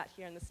had done that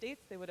here in the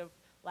States, they would have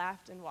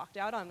laughed and walked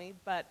out on me,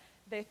 but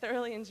they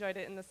thoroughly enjoyed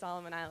it in the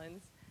Solomon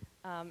Islands.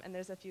 And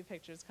there's a few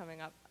pictures coming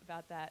up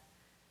about that.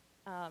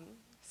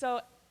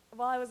 So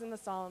while I was in the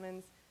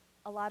Solomons,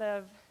 a lot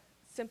of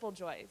simple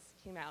joys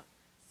came out: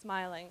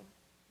 smiling,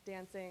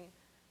 dancing,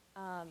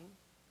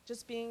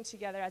 just being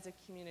together as a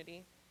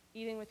community,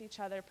 eating with each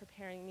other,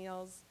 preparing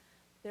meals.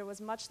 There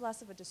was much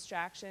less of a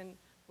distraction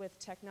with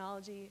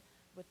technology,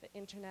 with the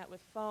internet,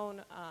 with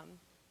phone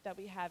that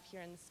we have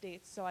here in the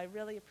States. So I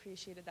really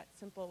appreciated that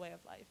simple way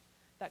of life,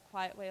 that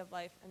quiet way of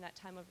life, and that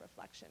time of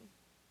reflection.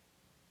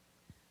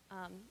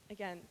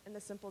 Again, and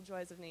the simple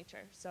joys of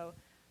nature. So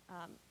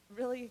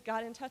really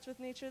got in touch with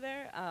nature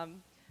there.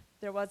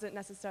 There wasn't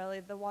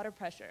necessarily the water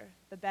pressure,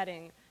 the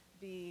bedding,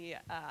 the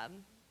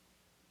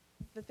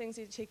things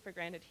you take for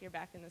granted here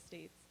back in the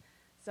States.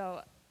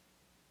 So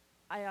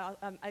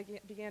I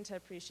began to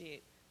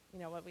appreciate, you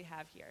know, what we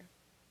have here.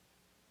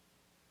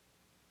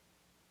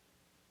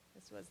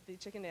 This was the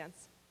chicken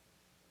dance.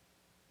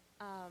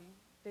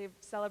 They've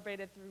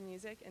celebrated through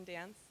music and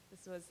dance.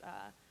 This was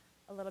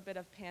a little bit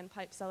of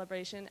panpipe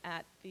celebration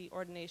at the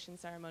ordination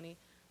ceremony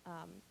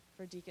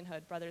for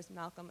deaconhood, brothers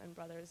Malcolm and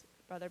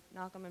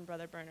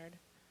brother Bernard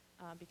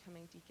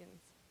becoming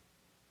deacons.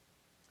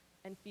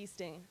 And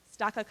feasting,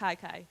 staka kai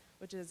kai,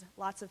 which is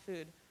lots of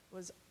food,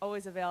 was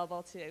always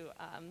available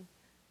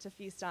to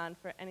feast on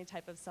for any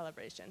type of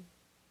celebration.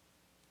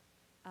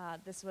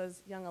 This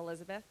was young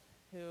Elizabeth,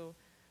 who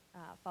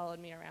followed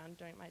me around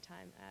during my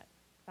time at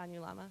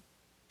Banyulama.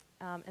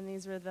 And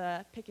these were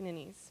the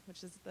pickaninnies,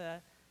 which is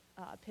the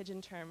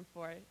pidgin term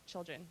for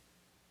children.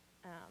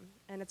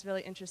 And it's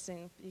really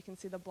interesting. You can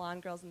see the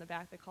blonde girls in the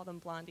back. They call them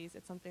blondies.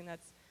 It's something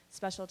that's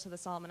special to the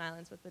Solomon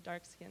Islands with the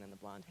dark skin and the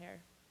blonde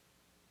hair.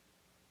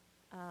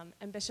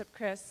 And Bishop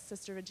Chris,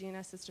 Sister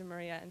Regina, Sister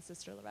Maria, and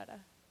Sister Loretta.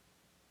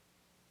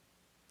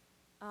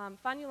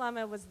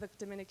 Banyulama was the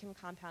Dominican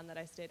compound that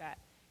I stayed at.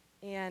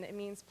 And it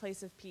means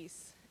place of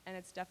peace. And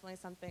it's definitely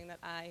something that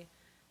I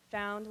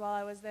found while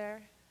I was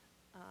there.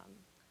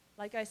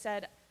 Like I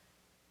said,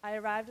 I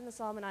arrived in the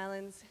Solomon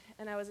Islands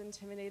and I was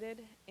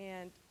intimidated,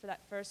 and for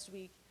that first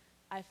week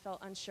I felt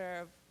unsure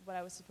of what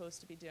I was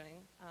supposed to be doing.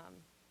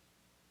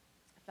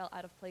 I felt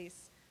out of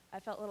place. I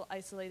felt a little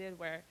isolated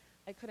where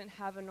I couldn't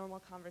have a normal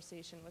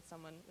conversation with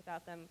someone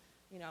without them,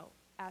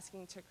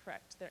 asking to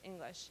correct their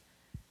English.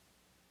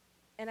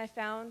 And I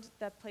found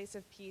that place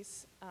of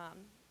peace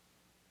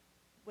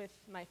with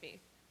my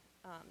faith.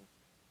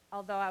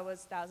 Although I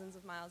was thousands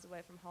of miles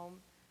away from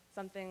home,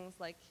 some things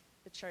like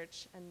the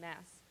church and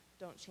Mass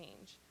don't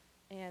change.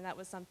 And that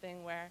was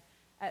something where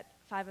at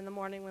 5 in the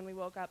morning when we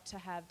woke up to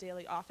have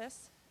daily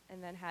office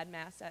and then had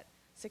Mass at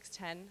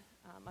 6:10,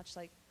 much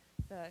like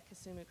the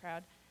Kisumu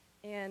crowd.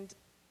 And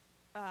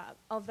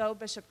although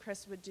Bishop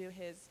Chris would do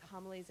his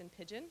homilies in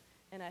Pidgin,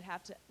 and I'd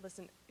have to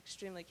listen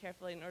extremely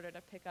carefully in order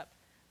to pick up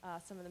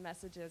some of the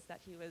messages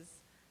that he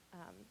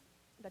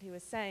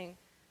was saying,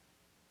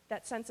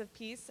 that sense of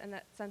peace and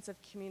that sense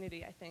of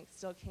community, I think,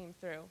 still came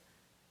through.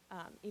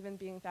 Even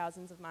being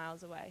thousands of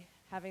miles away,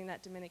 having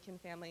that Dominican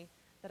family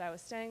that I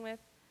was staying with,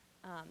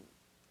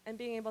 and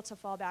being able to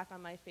fall back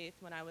on my faith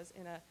when I was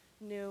in a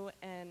new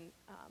and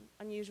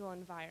unusual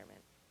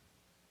environment.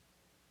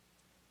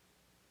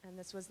 And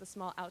this was the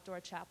small outdoor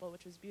chapel,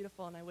 which was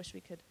beautiful, and I wish we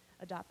could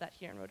adopt that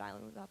here in Rhode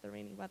Island without the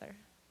rainy weather.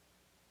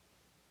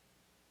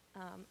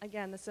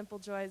 Again, the simple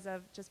joys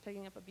of just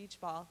picking up a beach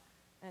ball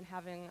and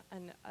having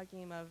a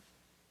game of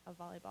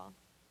volleyball.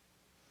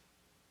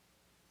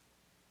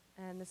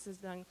 And this is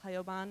young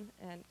Cleoban,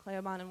 and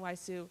Cleoban and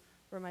Waisu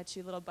were my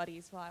two little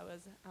buddies while I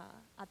was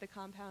at the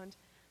compound.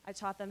 I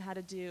taught them how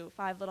to do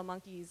 5 little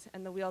monkeys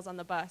and the wheels on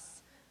the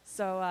bus.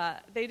 So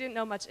they didn't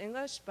know much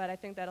English, but I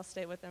think that'll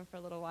stay with them for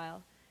a little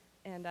while.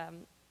 And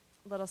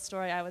little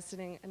story, I was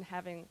sitting and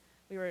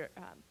we were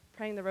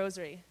praying the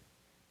rosary,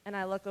 and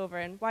I look over,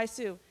 and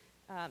Waisu,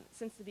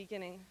 since the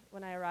beginning,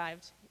 when I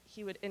arrived,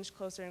 he would inch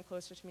closer and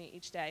closer to me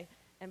each day,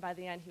 and by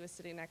the end, he was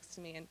sitting next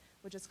to me and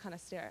would just kind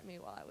of stare at me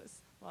while I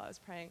was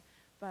praying.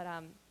 But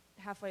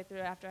halfway through,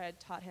 after I had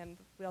taught him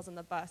the wheels on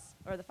the bus,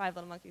 or the 5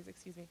 little monkeys,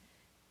 excuse me,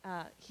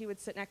 he would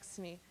sit next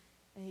to me,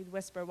 and he'd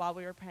whisper while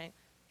we were praying,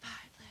 5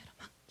 little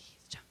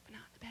monkeys jumping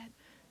on the bed.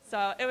 So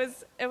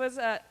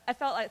I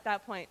felt at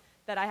that point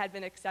that I had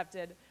been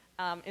accepted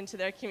into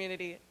their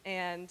community,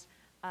 and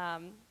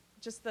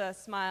just the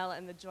smile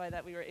and the joy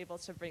that we were able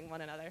to bring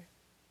one another.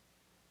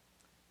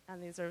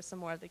 And these are some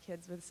more of the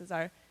kids. This is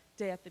our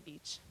day at the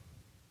beach.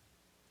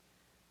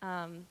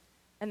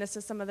 And this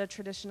is some of the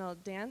traditional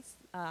dance.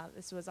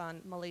 This was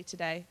on Malay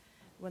today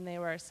when they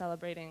were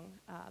celebrating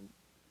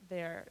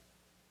their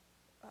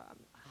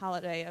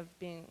holiday of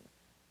being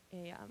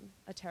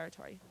a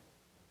territory,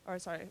 or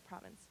sorry, a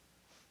province.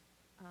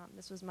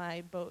 This was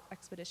my boat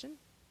expedition.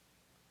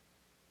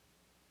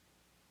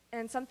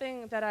 And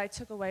something that I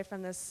took away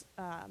from this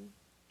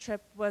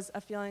trip was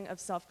a feeling of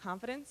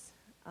self-confidence,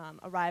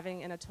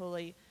 arriving in a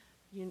totally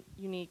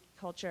unique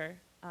culture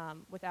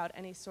without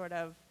any sort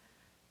of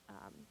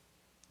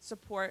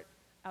support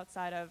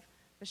outside of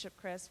Bishop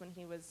Chris when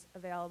he was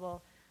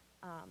available,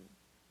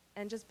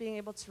 and just being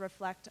able to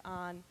reflect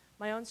on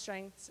my own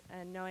strengths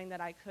and knowing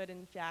that I could,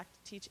 in fact,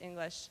 teach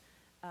English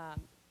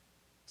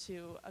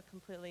to a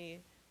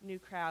completely new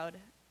crowd,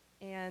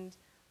 and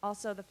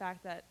also the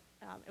fact that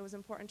it was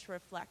important to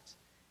reflect,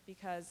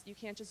 because you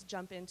can't just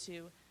jump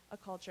into a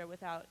culture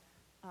without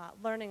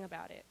learning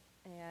about it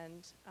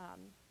and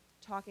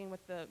talking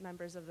with the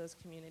members of those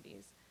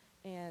communities.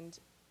 And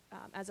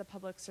as a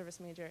public service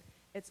major,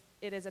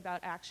 it is about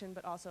action,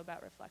 but also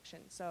about reflection.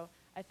 So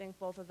I think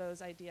both of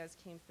those ideas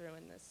came through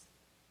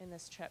in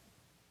this trip.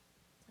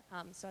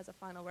 So as a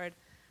final word,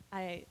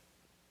 I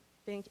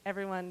thank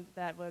everyone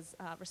that was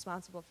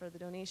responsible for the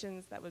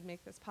donations that would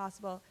make this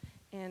possible,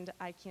 and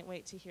I can't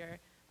wait to hear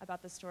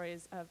about the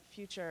stories of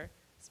future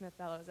Smith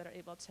Fellows that are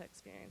able to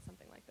experience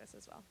something like this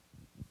as well.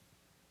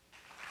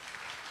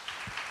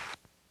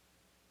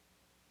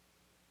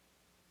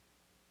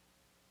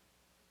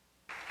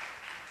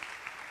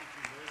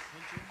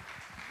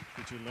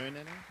 Did you learn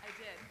any? I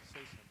did. Say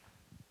something.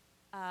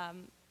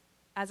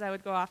 as I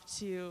would go off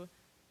to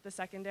the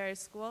secondary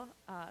school,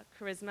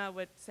 Charisma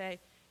would say,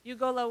 "You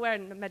go lower,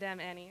 Madame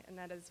Annie," and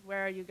that is,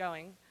 "Where are you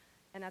going?"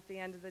 And at the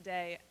end of the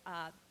day,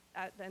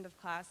 at the end of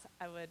class,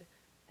 I would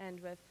end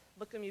with,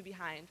 "Look 'em you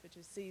behind," which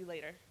is "See you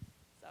later."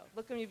 So,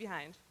 look 'em you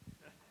behind.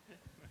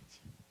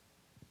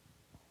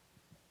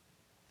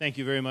 Thank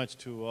you very much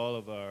to all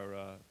of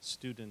our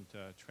student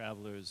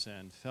travelers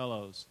and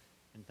fellows,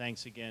 and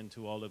thanks again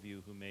to all of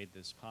you who made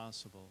this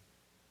possible.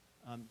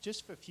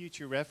 Just for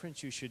future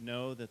reference, you should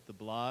know that the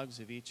blogs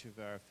of each of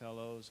our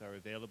fellows are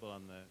available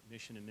on the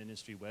Mission and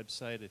Ministry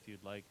website if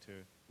you'd like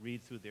to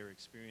read through their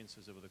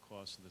experiences over the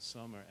course of the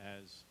summer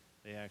as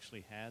they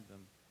actually had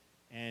them.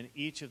 And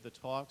each of the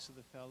talks of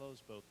the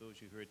fellows, both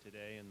those you heard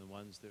today and the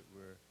ones that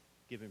were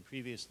given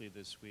previously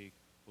this week,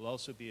 will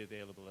also be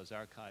available as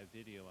archive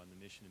video on the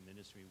Mission and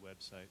Ministry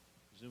website,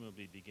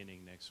 presumably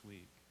beginning next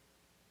week.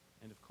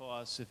 And of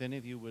course, if any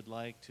of you would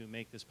like to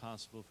make this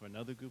possible for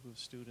another group of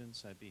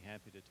students, I'd be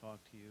happy to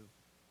talk to you.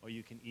 Or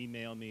you can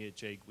email me at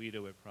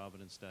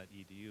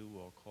jguido@providence.edu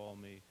or call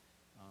me.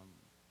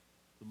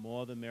 The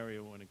more the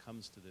merrier when it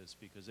comes to this,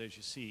 because as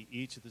you see,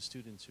 each of the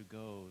students who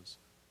goes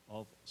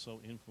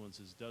also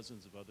influences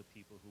dozens of other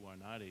people who are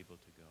not able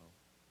to go.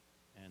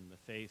 And the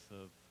faith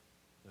of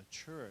the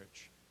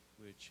church,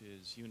 which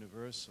is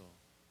universal,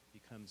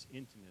 becomes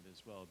intimate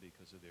as well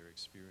because of their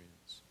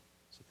experience.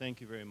 So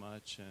thank you very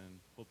much,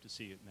 and hope to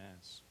see you at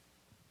Mass.